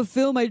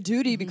fulfill my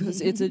duty because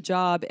it's a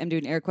job. I'm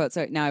doing air quotes,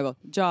 so now I will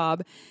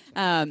job.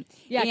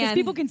 Because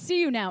people can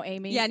see you now,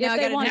 Amy. Yeah, now I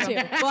gotta want to.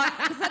 Well,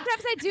 sometimes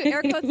I do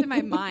air quotes in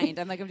my mind.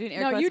 I'm like, I'm doing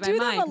air quotes in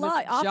my mind. No, you do them a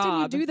lot.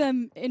 Often you do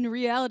them in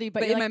reality,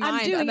 but you're in my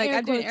mind,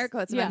 I'm doing air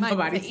quotes in my mind.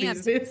 Nobody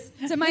sees this.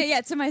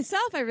 To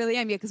myself, I really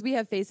am. Yeah, because we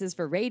have faces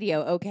for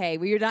radio. Okay,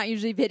 we're not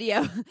usually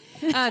video.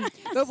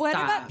 But what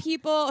about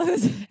people?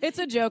 It's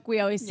a joke we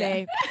always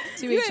say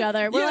to each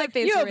other. We're like,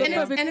 you have a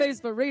perfect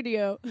face for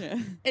radio. Yeah.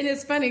 And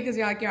it's funny because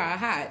you're like, you're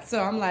hot.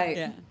 So I'm like.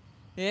 Yeah.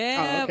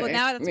 Yeah, well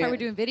now that's why we're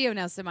doing video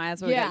now, Samia.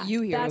 That's why we got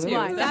you here. That's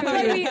why. That's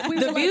why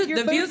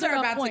the views are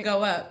about to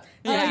go up.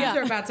 The views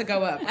are about to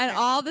go up. And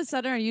all of a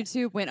sudden our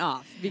YouTube went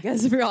off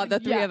because we're all the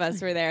three of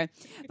us were there.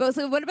 But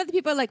so what about the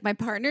people like my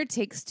partner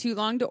takes too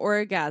long to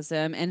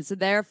orgasm, and so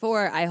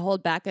therefore I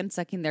hold back on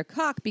sucking their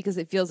cock because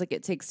it feels like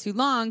it takes too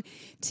long.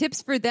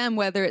 Tips for them,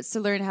 whether it's to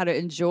learn how to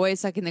enjoy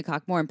sucking the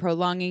cock more and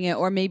prolonging it,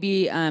 or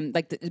maybe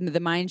like the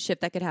mind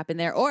shift that could happen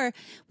there. Or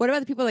what about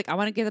the people like, I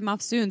want to get them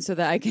off soon so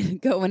that I can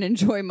go and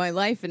enjoy my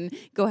life and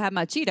go have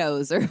my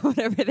Cheetos or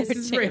whatever they're This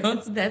is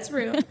real. That's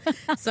real.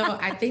 So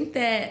I think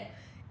that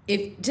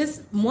if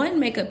just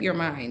make up your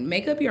mind.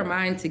 Make up your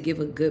mind to give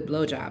a good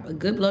blowjob. A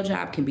good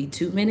blowjob can be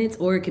 2 minutes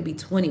or it could be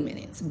 20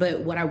 minutes.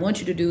 But what I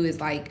want you to do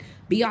is like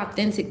be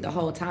authentic the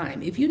whole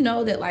time. If you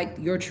know that like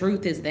your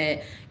truth is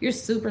that you're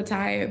super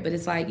tired, but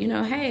it's like,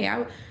 hey,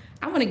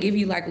 I want to give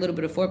you like a little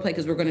bit of foreplay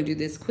because we're going to do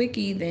this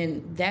quickie,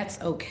 then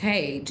that's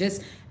okay.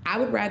 Just, I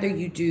would rather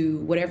you do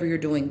whatever you're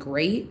doing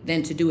great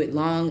than to do it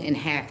long and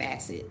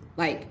half-ass it.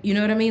 Like, you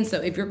know what I mean? So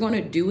if you're going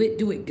to do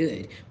it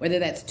good. Whether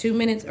that's 2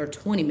 minutes or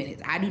 20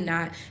 minutes. I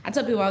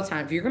tell people all the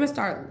time, if you're going to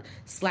start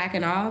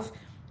slacking off,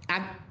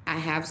 I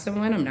have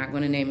someone, I'm not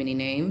going to name any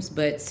names,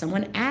 but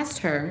someone asked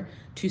her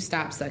to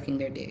stop sucking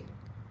their dick.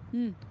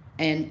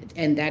 And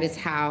that is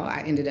how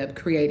I ended up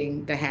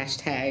creating the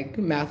hashtag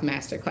Mouth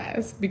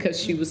Masterclass, because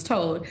she was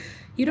told,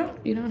 you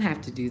don't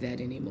have to do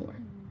that anymore.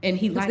 and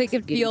he likes they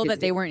could getting feel his that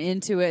they dick. weren't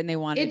into it and they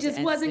wanted. It just to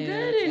end wasn't soon.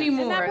 good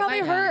anymore. And that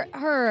probably Like, hurt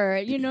her.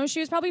 You know, she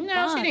was probably No,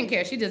 bummed. she didn't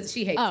care.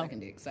 She hates sucking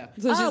dick. So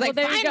So she's like,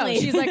 there you go. finally.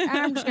 She's like,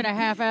 I'm just gonna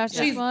half-ass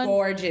this she's one.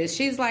 gorgeous.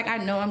 She's like, I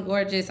know I'm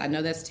gorgeous. I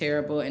know that's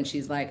terrible. And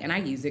she's like, and I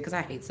use it because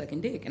I hate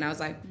sucking dick. And I was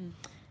like,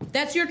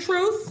 that's your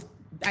truth.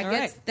 I All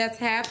guess right. that's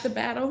half the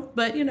battle.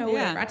 But, you know,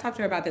 whatever. Yeah. I talk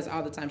to her about this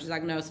all the time. She's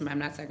like, no, Samia, I'm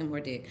not sucking more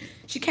dick.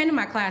 She came to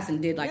my class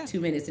and did like 2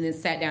 minutes and then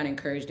sat down and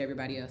encouraged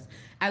everybody else.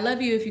 I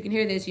love you. If you can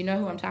hear this, you know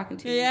who I'm talking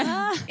to.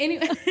 Yeah.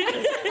 Anyway.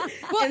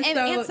 Well,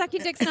 and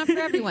sucking dick's not for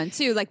everyone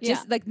too. Like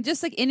just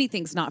like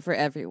anything's not for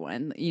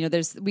everyone. You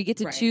know, we get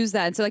to Right. choose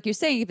that. And so, like you're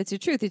saying, if it's your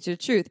truth, it's your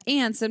truth.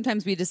 And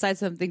sometimes we decide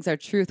some things are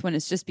truth when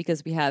it's just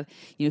because we have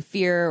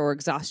fear or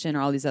exhaustion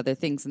or all these other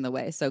things in the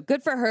way. So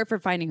good for her for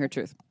finding her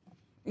truth.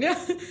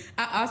 Yeah.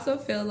 I also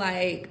feel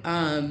like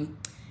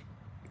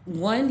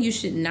one, you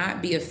should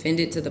not be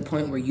offended to the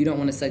point where you don't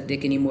want to suck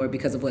dick anymore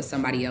because of what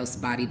somebody else's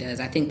body does.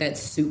 I think that's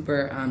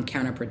super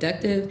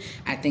counterproductive.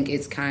 I think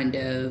it's kind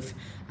of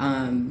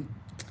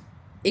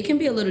it can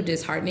be a little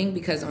disheartening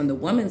because on the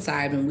woman's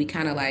side, when we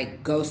kind of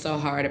like go so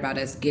hard about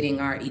us getting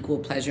our equal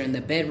pleasure in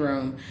the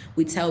bedroom,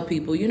 we tell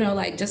people,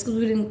 like just because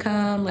we didn't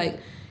come, like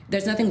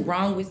there's nothing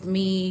wrong with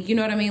me. You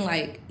know what I mean?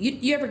 Like,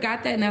 you ever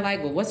got that? And they're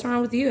like, well, what's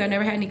wrong with you? I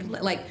never had any,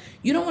 like,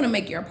 you don't want to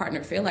make your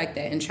partner feel like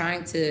that and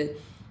trying to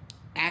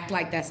act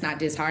like that's not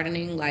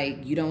disheartening.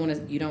 Like, you don't want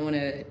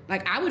to,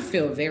 like, I would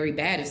feel very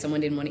bad if someone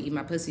didn't want to eat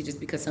my pussy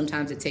just because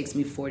sometimes it takes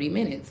me 40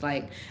 minutes.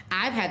 Like,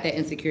 I've had that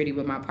insecurity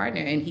with my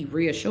partner and he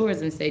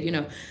reassures and said,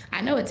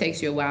 I know it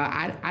takes you a while.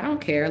 I don't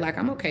care. Like,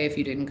 I'm okay if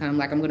you didn't come.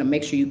 Like, I'm going to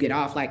make sure you get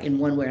off. Like, in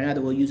one way or another,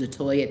 we'll use a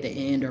toy at the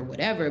end or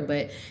whatever.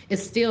 But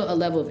it's still a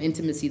level of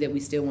intimacy that we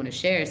still want to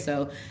share.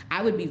 So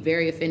I would be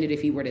very offended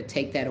if he were to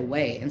take that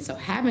away. And so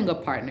having a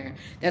partner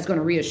that's going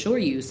to reassure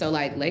you. So,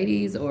 like,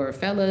 ladies or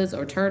fellas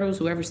or turtles,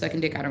 whoever's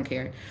sucking dick, I don't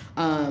care.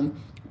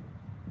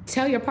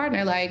 Tell your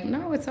partner, like,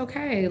 no, it's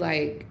okay.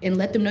 Like, and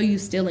let them know you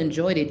still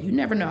enjoyed it. You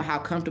never know how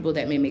comfortable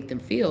that may make them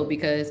feel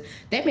because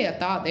they may have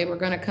thought they were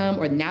going to come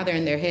or now they're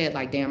in their head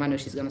like, damn, I know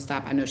she's going to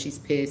stop. I know she's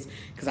pissed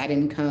because I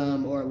didn't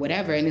come or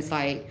whatever. And it's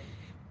like,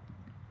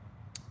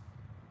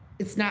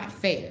 it's not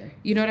fair.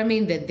 You know what I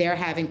mean? That they're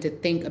having to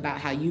think about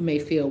how you may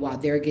feel while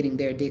they're getting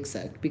their dick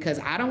sucked. Because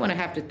I don't want to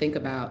have to think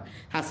about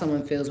how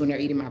someone feels when they're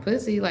eating my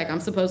pussy. Like,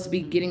 I'm supposed to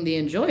be getting the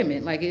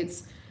enjoyment. Like,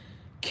 it's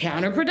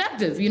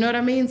counterproductive. You know what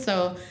I mean?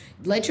 So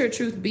let your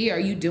truth be. Are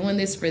you doing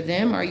this for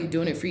them or are you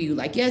doing it for you?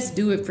 Like, yes,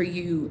 do it for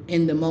you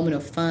in the moment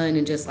of fun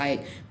and just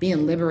like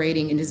being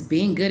liberating and just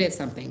being good at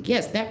something.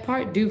 Yes, that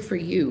part do for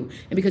you.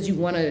 And because you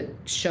want to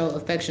show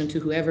affection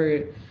to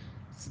whoever's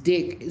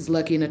dick is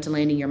lucky enough to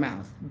land in your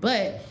mouth.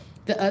 But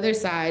the other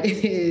side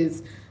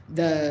is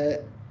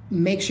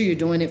make sure you're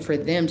doing it for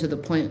them to the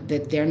point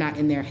that they're not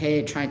in their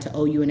head trying to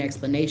owe you an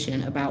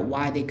explanation about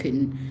why they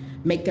couldn't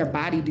make their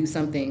body do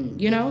something,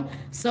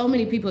 So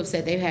many people have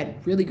said they've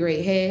had really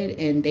great head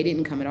and they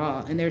didn't come at all.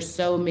 And there's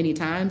so many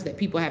times that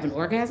people have an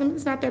orgasm,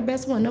 it's not their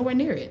best one, nowhere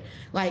near it.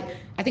 Like,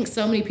 I think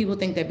so many people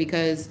think that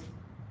because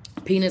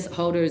penis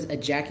holders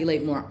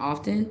ejaculate more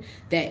often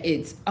that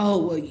it's,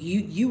 oh, well,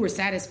 you were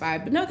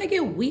satisfied. But no, they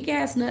get weak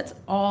ass nuts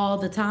all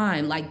the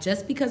time. Like,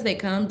 just because they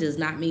come does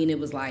not mean it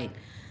was like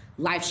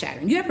life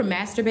shattering. You ever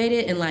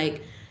masturbated and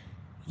like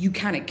you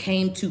kind of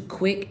came too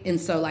quick and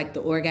so like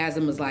the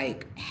orgasm was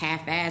like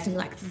half-assed and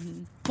you're like,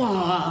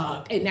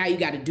 fuck, and now you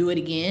got to do it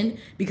again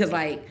because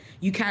like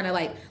you kind of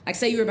like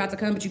say you were about to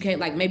come but you can't,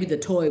 like maybe the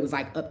toy was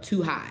like up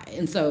too high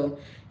and so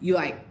you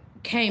like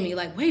came and you're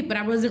like, wait, but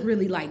I wasn't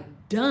really like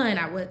done.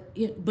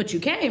 But you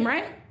came,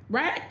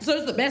 right? So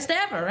it's the best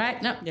ever,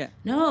 right?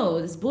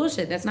 No, this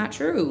bullshit. That's not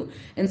true.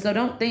 And so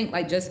don't think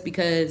like just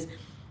because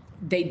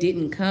they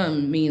didn't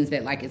come means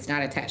that like it's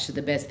not attached to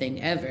the best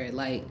thing ever.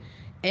 Like,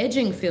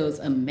 edging feels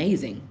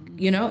amazing.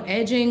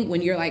 Edging,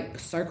 when you're like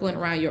circling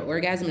around your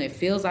orgasm and it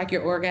feels like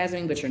you're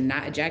orgasming but you're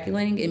not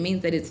ejaculating, it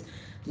means that it's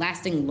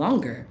lasting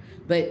longer.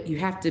 But you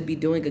have to be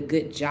doing a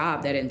good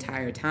job that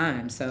entire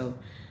time. So,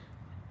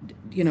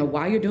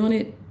 while you're doing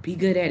it, be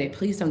good at it.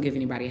 Please don't give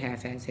anybody a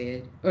half-ass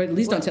head. Or at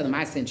least don't tell them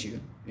I sent you.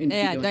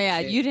 Yeah,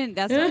 you didn't.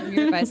 That's not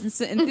your advice.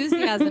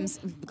 Enthusiasm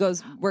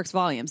works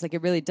volumes. Like,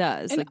 it really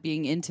does. Like,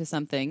 being into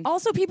something.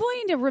 Also, people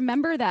need to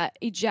remember that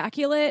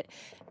ejaculate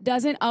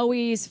doesn't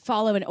always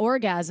follow an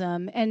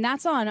orgasm, and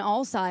that's on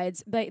all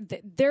sides. But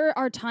there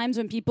are times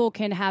when people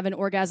can have an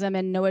orgasm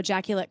and no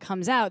ejaculate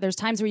comes out. There's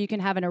times where you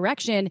can have an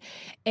erection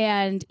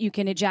and you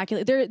can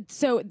ejaculate.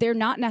 They're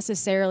not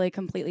necessarily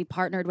completely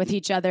partnered with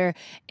each other.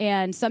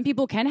 And some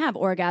people can have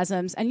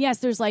orgasms. And yes,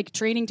 there's like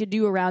training to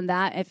do around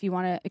that if you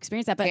want to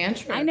experience that. But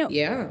Tantra, I know,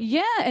 yeah,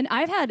 and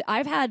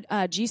I've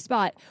had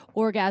G-spot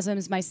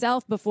orgasms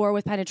myself before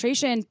with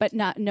penetration, but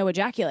no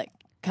ejaculate.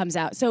 comes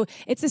out. So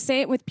it's the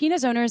same with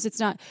penis owners. It's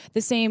not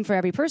the same for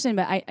every person,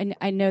 but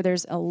I know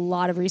there's a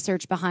lot of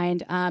research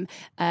behind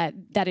that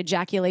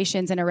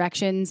ejaculations and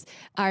erections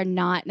are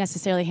not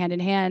necessarily hand in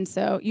hand.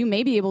 So you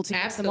may be able to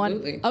give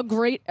someone a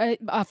great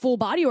a full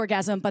body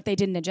orgasm, but they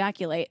didn't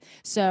ejaculate.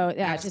 So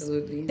yeah,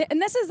 absolutely.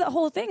 And this is the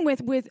whole thing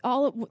with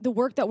all of the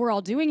work that we're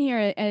all doing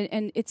here,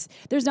 and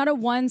there's not a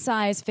one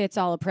size fits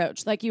all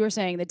approach. Like you were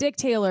saying, the dick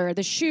tailor,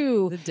 the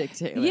shoe, the dick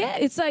tailor. Yeah,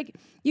 it's like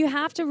you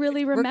have to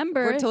really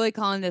remember. We're totally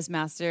calling this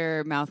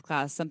master mouth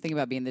class something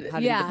about being the how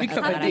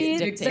to be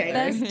the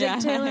best dick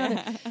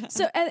tailor.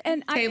 So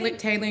and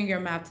tailoring your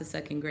mouth to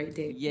sucking great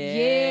dick.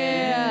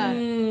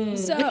 Yeah.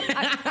 So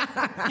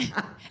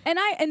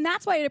and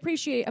that's why I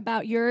appreciate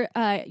about your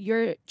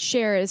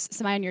shares,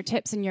 Samia, and your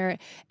tips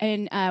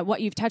and what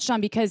you've touched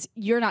on, because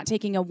you're not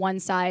taking a one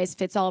size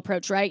fits all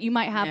approach, right? You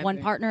might have one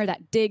partner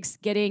that digs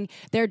getting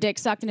their dick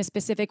sucked in a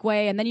specific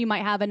way, and then you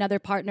might have another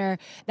partner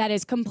that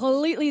is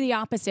completely the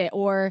opposite,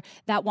 or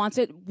that wants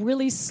it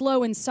really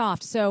slow and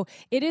soft. So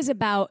it is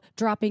about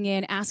dropping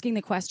in, asking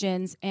the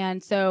questions,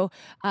 and so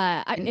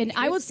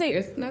I would say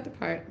here's another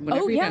part.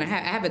 Whenever you're gonna I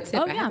have a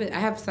tip. I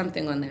have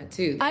something on that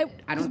too. I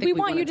don't think we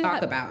want you to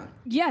talk about.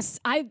 Yes,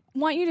 I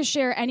want you to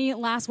share any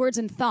last words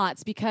and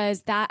thoughts,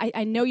 because that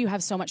I know you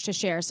have so much to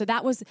share. So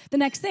that was the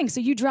next thing.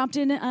 So you dropped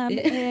in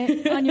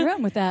on your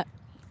own with that.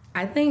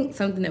 I think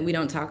something that we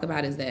don't talk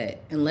about is that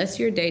unless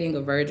you're dating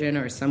a virgin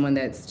or someone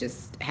that's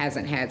just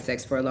hasn't had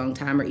sex for a long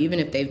time, or even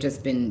if they've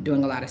just been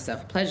doing a lot of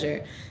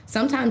self-pleasure,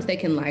 sometimes they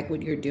can like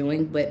what you're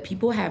doing, but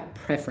people have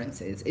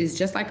preferences. It's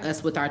just like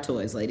us with our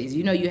toys, ladies.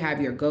 You know, you have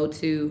your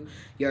go-to,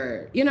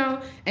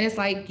 and it's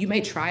like you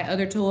may try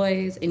other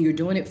toys and you're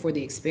doing it for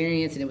the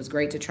experience and it was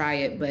great to try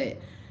it, but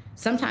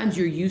sometimes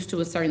you're used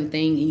to a certain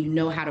thing and you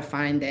know how to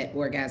find that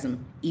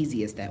orgasm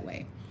easiest that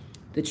way.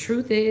 The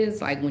truth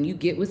is, like, when you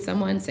get with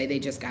someone, say they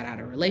just got out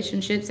of a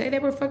relationship, say they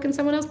were fucking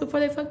someone else before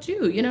they fucked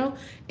you,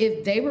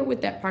 if they were with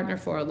that partner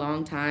for a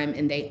long time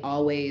and they've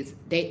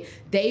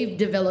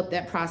developed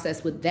that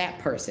process with that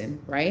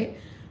person, right?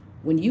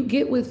 When you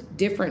get with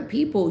different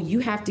people,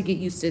 you have to get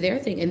used to their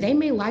thing, and they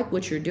may like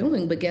what you're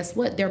doing, but guess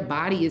what? Their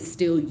body is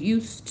still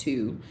used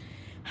to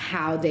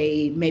how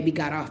they maybe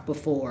got off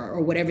before,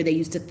 or whatever they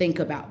used to think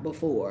about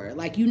before.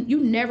 Like you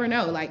never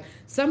know. Like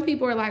some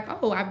people are like,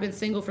 oh, I've been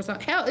single for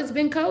hell, it's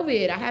been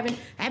COVID. I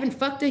haven't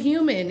fucked a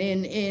human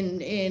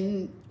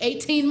in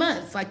 18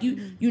 months. Like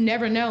you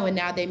never know. And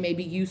now they may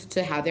be used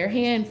to how their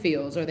hand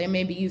feels, or they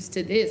may be used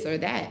to this or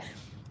that.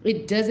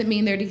 It doesn't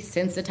mean they're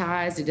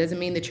desensitized. It doesn't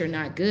mean that you're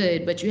not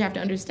good, but you have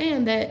to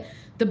understand that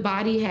the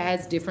body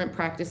has different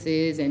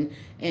practices and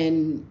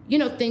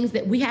things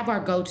that we have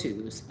our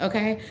go-tos,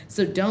 okay?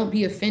 So don't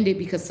be offended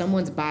because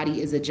someone's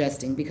body is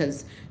adjusting,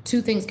 because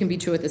two things can be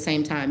true at the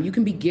same time. You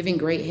can be giving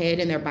great head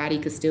and their body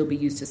could still be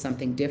used to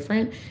something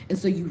different. And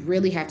so you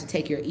really have to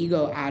take your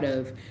ego out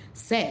of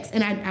sex.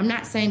 And I'm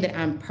not saying that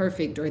I'm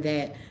perfect or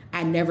that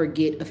I never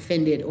get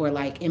offended or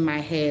like in my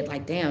head,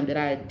 like, damn, did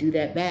I do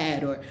that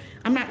bad? Or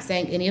I'm not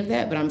saying any of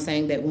that, but I'm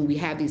saying that when we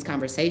have these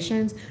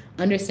conversations,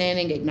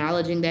 understanding,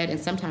 acknowledging that, and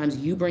sometimes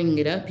you bringing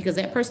it up, because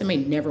that person may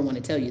never want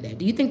to tell you that.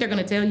 Do you think they're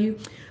going to tell you,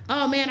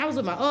 oh man, I was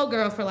with my old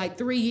girl for like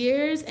 3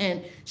 years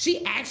and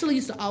she actually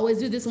used to always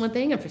do this one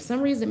thing and for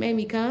some reason it made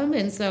me come,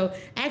 and so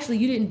actually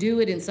you didn't do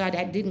it and so I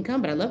didn't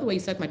come, but I love the way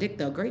you suck my dick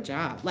though, great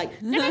job. Like,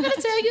 they're not going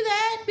to tell you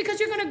that, because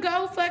you're going to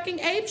go fucking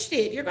ape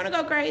shit. You're going to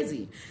go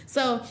crazy.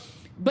 So,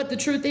 but the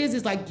truth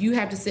is like you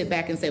have to sit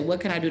back and say,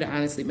 what can I do to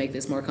honestly make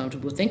this more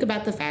comfortable? Think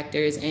about the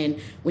factors, and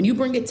when you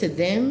bring it to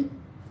them,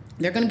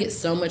 they're going to get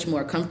so much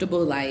more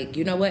comfortable. Like,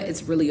 you know what?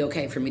 It's really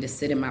okay for me to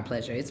sit in my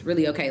pleasure. It's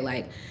really okay.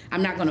 Like,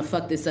 I'm not going to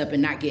fuck this up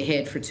and not get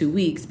head for 2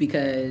 weeks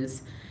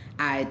because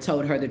I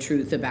told her the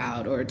truth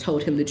about, or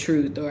told him the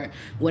truth or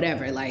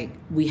whatever. Like,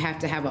 we have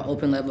to have an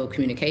open level of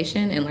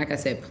communication. And like I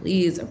said,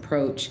 please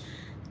approach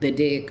the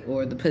dick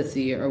or the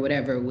pussy or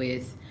whatever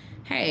with,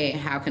 hey,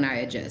 how can I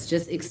adjust?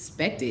 Just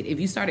expect it. If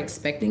you start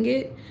expecting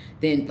it,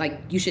 then like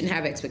you shouldn't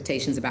have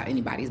expectations about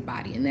anybody's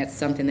body. And that's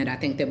something that I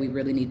think that we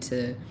really need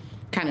to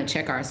kind of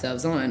check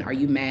ourselves on. Are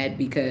you mad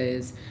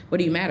because, what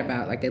are you mad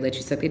about? Like, they let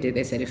you suck their dick,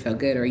 they said it felt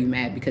good. Or are you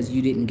mad because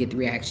you didn't get the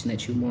reaction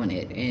that you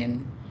wanted?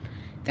 And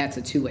that's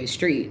a two-way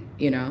street,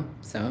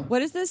 so.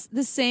 What is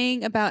the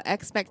saying about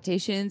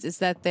expectations? Is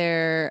that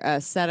they're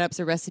setups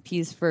or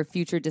recipes for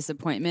future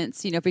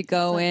disappointments? If we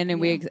go in and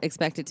we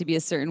expect it to be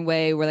a certain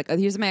way, we're like, oh,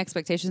 here's my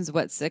expectations of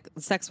what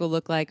sex will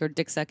look like, or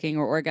dick sucking,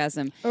 or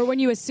orgasm. Or when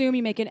you assume,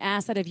 you make an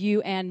ass out of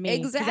you and me.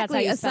 Exactly. That's how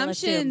you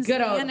assumptions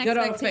good old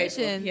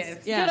expectations.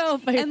 Yes. Yeah. Good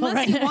old faithful.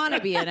 Unless you want to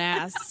be an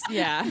ass.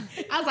 Yeah.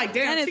 I was like,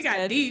 damn, she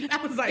got deep.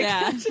 I was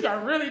like, she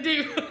got really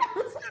deep.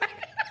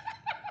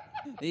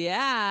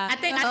 Yeah. I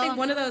think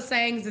one of those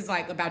sayings is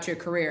like about your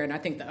career, and I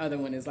think the other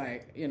one is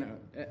like,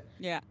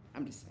 yeah.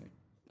 I'm just saying.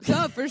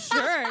 Oh, for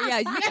sure. Yeah,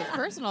 you get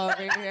personal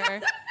over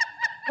here.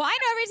 Well, I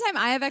know every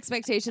time I have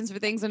expectations for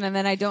things, and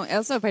then I don't.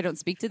 Also, if I don't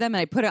speak to them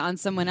and I put it on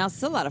someone else,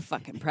 it's a lot of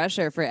fucking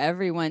pressure for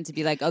everyone to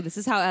be like, "Oh, this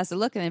is how it has to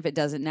look," and if it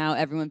doesn't, now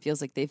everyone feels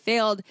like they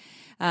failed.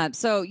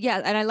 So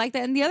yeah, and I like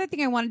that. And the other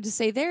thing I wanted to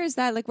say there is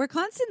that like we're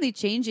constantly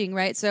changing,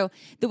 right? So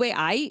the way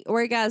I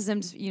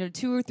orgasmed,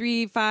 2 or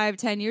 3, 5,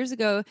 10 years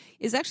ago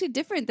is actually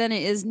different than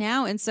it is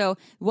now. And so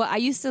what I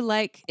used to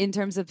like in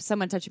terms of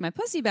someone touching my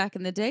pussy back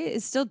in the day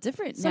is still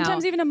different now.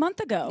 Sometimes even a month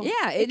ago.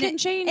 Yeah, it can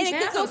change. And it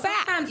could go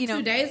back. Sometimes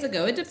 2 days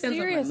ago. It depends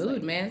Seriously. on my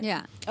mood, man.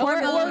 Yeah.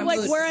 Or like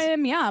moods. where I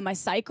am, my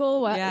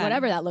cycle,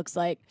 whatever that looks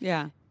like.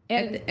 Yeah.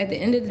 And At the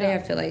end of the day, I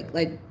feel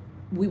like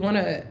we want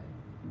to.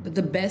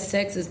 The best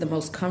sex is the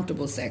most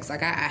comfortable sex.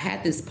 Like I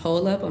had this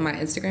poll up on my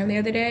Instagram the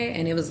other day,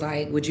 and it was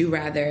like, would you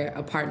rather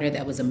a partner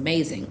that was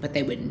amazing, but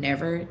they would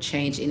never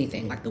change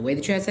anything? Like the way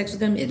that you had sex with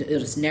them, it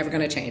was never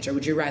going to change. Or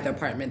would you rather a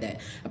partner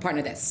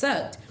that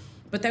sucked,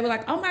 but they were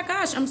like, oh my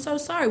gosh, I'm so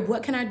sorry.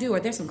 What can I do?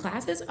 Are there some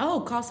classes? Oh,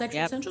 call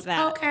Sexual Essentials.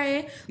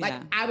 Okay. Like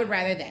I would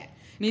rather that.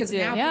 Me too.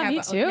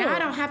 Me too. Now I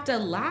don't have to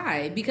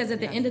lie because at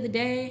the end of the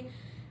day,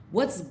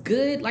 what's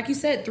good, like you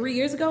said, 3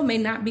 years ago may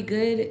not be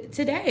good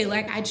today.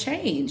 Like I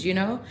change,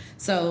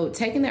 So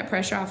taking that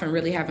pressure off and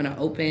really having an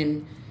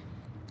open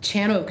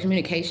channel of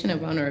communication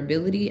and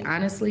vulnerability,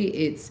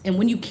 honestly, and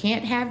when you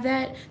can't have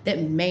that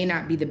may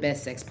not be the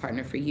best sex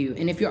partner for you.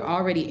 And if you're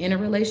already in a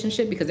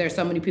relationship, because there's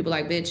so many people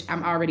like, bitch,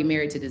 I'm already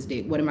married to this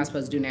dick. What am I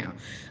supposed to do now?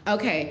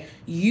 Okay,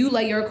 you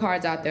lay your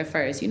cards out there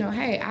first.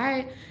 Hey,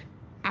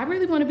 I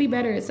really want to be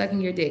better at sucking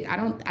your dick.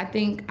 I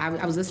think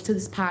I was listening to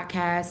this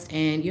podcast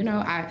and,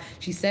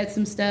 she said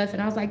some stuff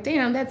and I was like,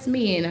 damn, that's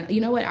me. And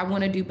you know what? I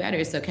want to do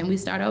better. So can we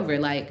start over?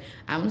 Like,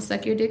 I want to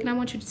suck your dick and I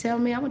want you to tell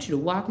me, I want you to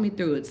walk me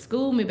through it.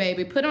 School me,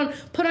 baby. Put on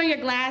your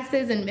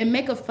glasses and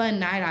make a fun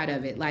night out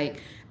of it.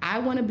 Like, I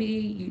want to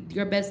be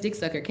your best dick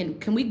sucker.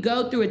 Can we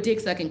go through a dick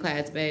sucking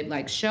class, babe?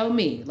 Like, show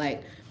me.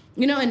 Like,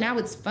 and now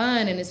it's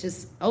fun and it's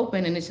just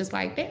open and it's just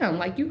like, damn,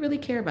 like you really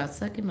care about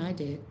sucking my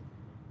dick.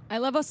 I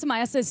love how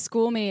Samia says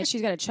school me.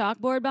 She's got a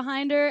chalkboard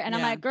behind her. And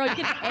I'm like, girl, you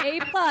get A+.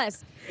 A+++++.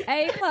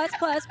 I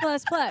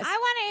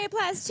want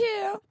A+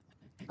 too.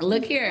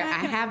 Look here,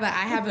 I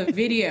have a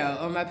video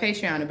on my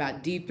Patreon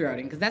about deep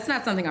throating because that's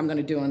not something I'm going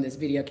to do on this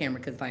video camera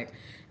because I'm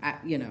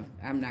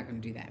not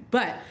going to do that.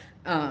 But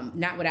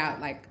not without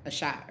like a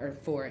shot or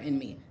 4 in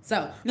me.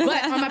 So,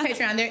 but on my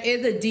Patreon there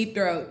is a deep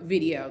throat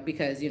video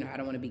because I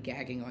don't want to be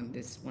gagging on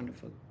this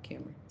wonderful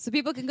camera. So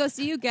people can go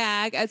see you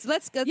gag. So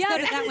let's go to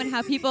that one.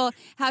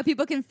 How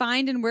people can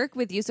find and work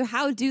with you. So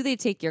how do they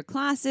take your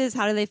classes?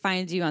 How do they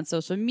find you on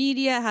social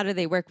media? How do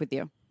they work with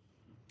you?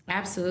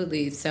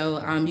 Absolutely.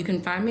 So you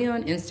can find me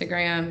on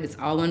Instagram. It's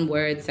all one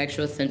word,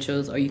 Sexual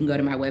Essentials, or you can go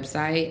to my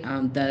website,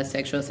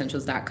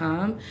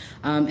 thesexualessentials.com.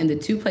 And the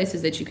 2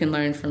 places that you can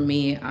learn from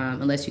me,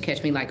 unless you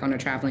catch me like on a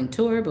traveling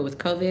tour, but with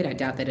COVID, I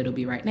doubt that it'll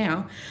be right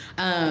now.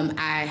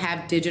 I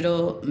have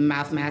digital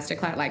mouth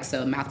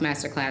masterclass, mouth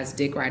masterclass,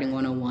 dick writing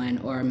 101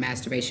 or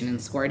masturbation and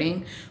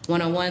squirting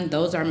 101.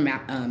 Those are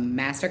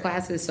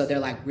masterclasses. So they're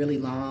like really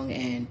long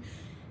and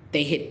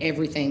they hit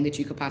everything that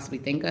you could possibly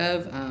think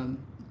of.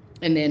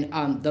 And then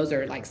those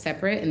are like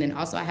separate. And then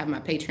also I have my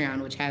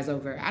Patreon, which has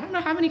over, I don't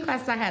know how many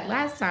classes I had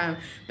last time,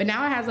 but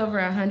now it has over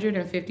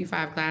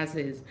 155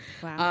 classes.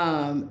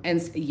 Wow. And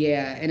it's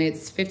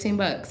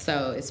 $15.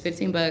 So it's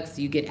 $15.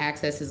 You get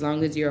access as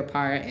long as you're a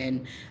part.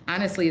 And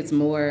honestly, it's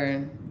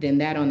more than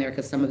that on there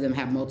because some of them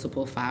have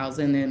multiple files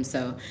in them.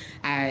 So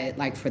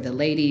for the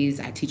ladies,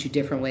 I teach you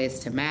different ways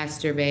to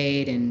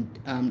masturbate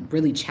and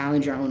really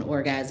challenge your own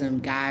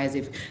orgasm. Guys,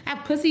 I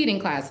have pussy eating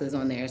classes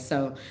on there.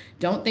 So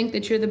don't think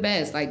that you're the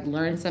best. Like,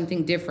 learn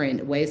something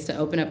different, ways to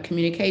open up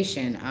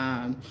communication.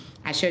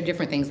 I share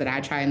different things that I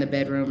try in the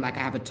bedroom. Like I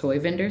have a toy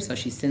vendor, so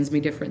she sends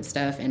me different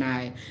stuff and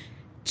I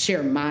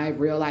share my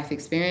real life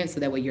experience so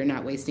that way you're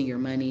not wasting your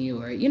money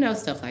or,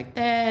 stuff like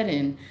that.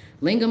 And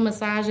lingam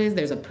massages.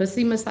 There's a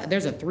pussy massage.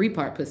 There's a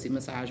 3-part pussy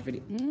massage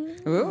video.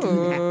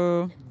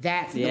 Ooh.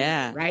 That's the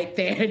one right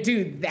there.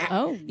 Dude, that.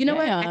 Oh, you know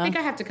what? I think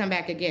I have to come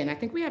back again. I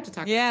think we have to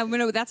talk. Yeah,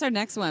 that's our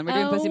next one. We're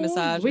doing pussy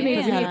massage. We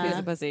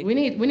need pussy. We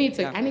need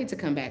to. I need to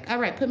come back. All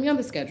right, put me on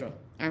the schedule.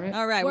 All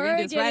right. We're going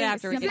to do this right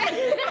after.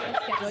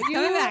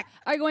 You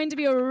are going to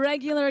be a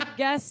regular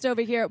guest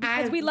over here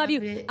because we love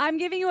you. it. I'm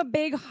giving you a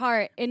big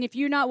heart. And if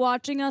you're not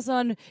watching us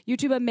on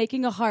YouTube, I'm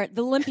making a heart.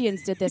 The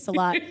Olympians did this a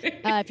lot.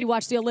 If you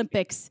watch the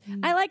Olympics.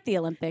 I like the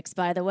Olympics,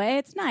 by the way.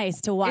 It's nice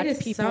to watch It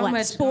is people so at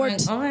much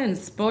sport. going on.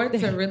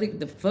 Sports are really,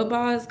 the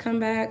football has come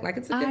back. Like,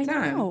 it's a good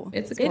time. Know.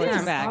 It's a good It time.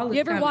 is. back. All is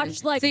You ever coming.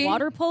 watched See?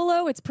 water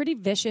polo? It's pretty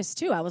vicious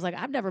too. I was like,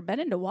 I've never been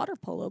into water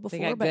polo before.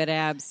 They got but good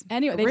abs.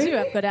 Anyway, they do Really?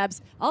 have good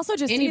abs. Also,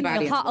 just seeing Anybody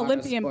the in hot water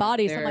Olympian sport,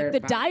 bodies. I'm like, the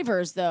they're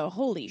divers, though.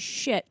 Holy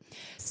shit.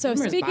 So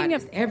Swimmers' speaking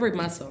bodies, of, every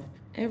muscle.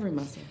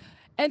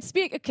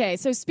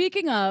 so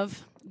speaking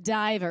of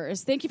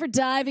divers, thank you for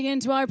diving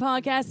into our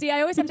podcast. See,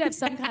 I always have to have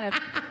some kind of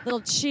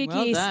little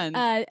cheeky Well done.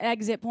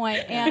 exit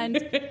point. And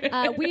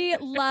we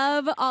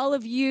love all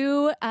of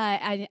you.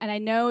 And I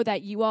know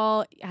that you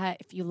all,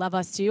 if you love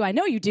us too, I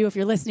know you do if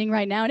you're listening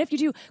right now. And if you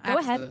do, go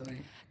ahead.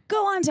 Absolutely.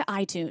 go on to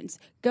iTunes.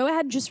 Go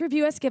ahead and just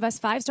review us. Give us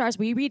 5 stars.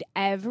 We read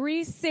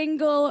every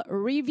single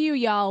review,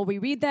 y'all. We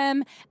read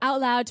them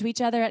out loud to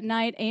each other at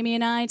night, Amy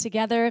and I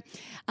together.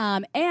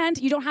 And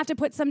you don't have to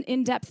put some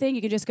in-depth thing.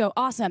 You can just go,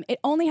 awesome. It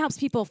only helps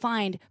people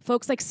find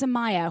folks like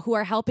Samia who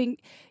are helping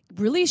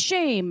release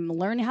shame,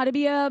 learn how to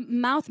be a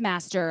mouth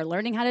master,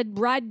 learning how to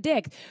ride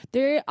dick.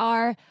 There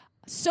are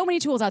so many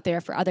tools out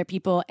there for other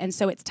people. And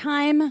so it's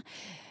time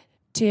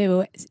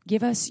to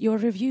give us your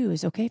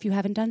reviews, okay? If you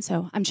haven't done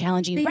so, I'm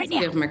challenging you right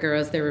now. Give my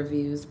girls their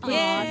reviews.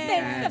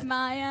 Thanks,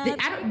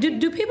 Samaya.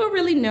 Do people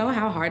really know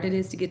how hard it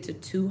is to get to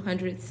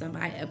 200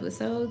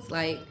 episodes?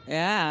 Like,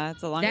 yeah,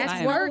 it's a long time.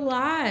 That's a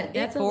lot.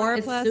 That's 4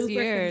 It's plus super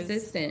years.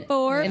 consistent.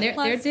 4 and they're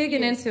plus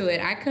digging years. into it.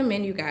 I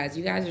commend you guys.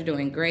 You guys are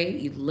doing great.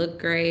 You look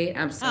great.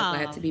 I'm so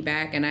glad to be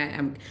back, and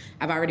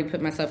I've already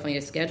put myself on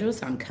your schedule,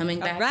 so I'm coming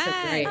back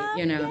to great.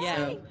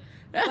 So.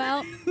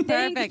 Well,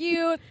 thank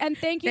you. And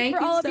thank you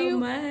for all of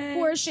you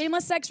who are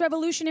shameless sex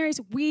revolutionaries.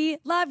 We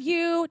love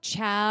you.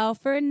 Ciao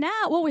for now.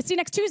 Well, we'll see you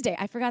next Tuesday.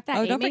 I forgot that. Oh,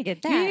 Amy. don't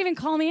forget that. You didn't even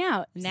call me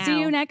out. Now. See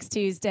you next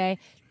Tuesday.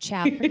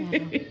 Ciao for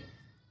now.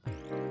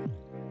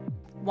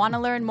 Want to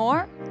learn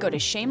more? Go to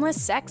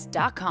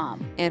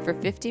shamelesssex.com. And for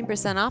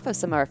 15% off of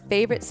some of our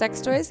favorite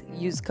sex toys,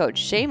 use code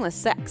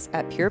SHAMELESSSEX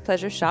at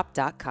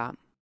purepleasureshop.com.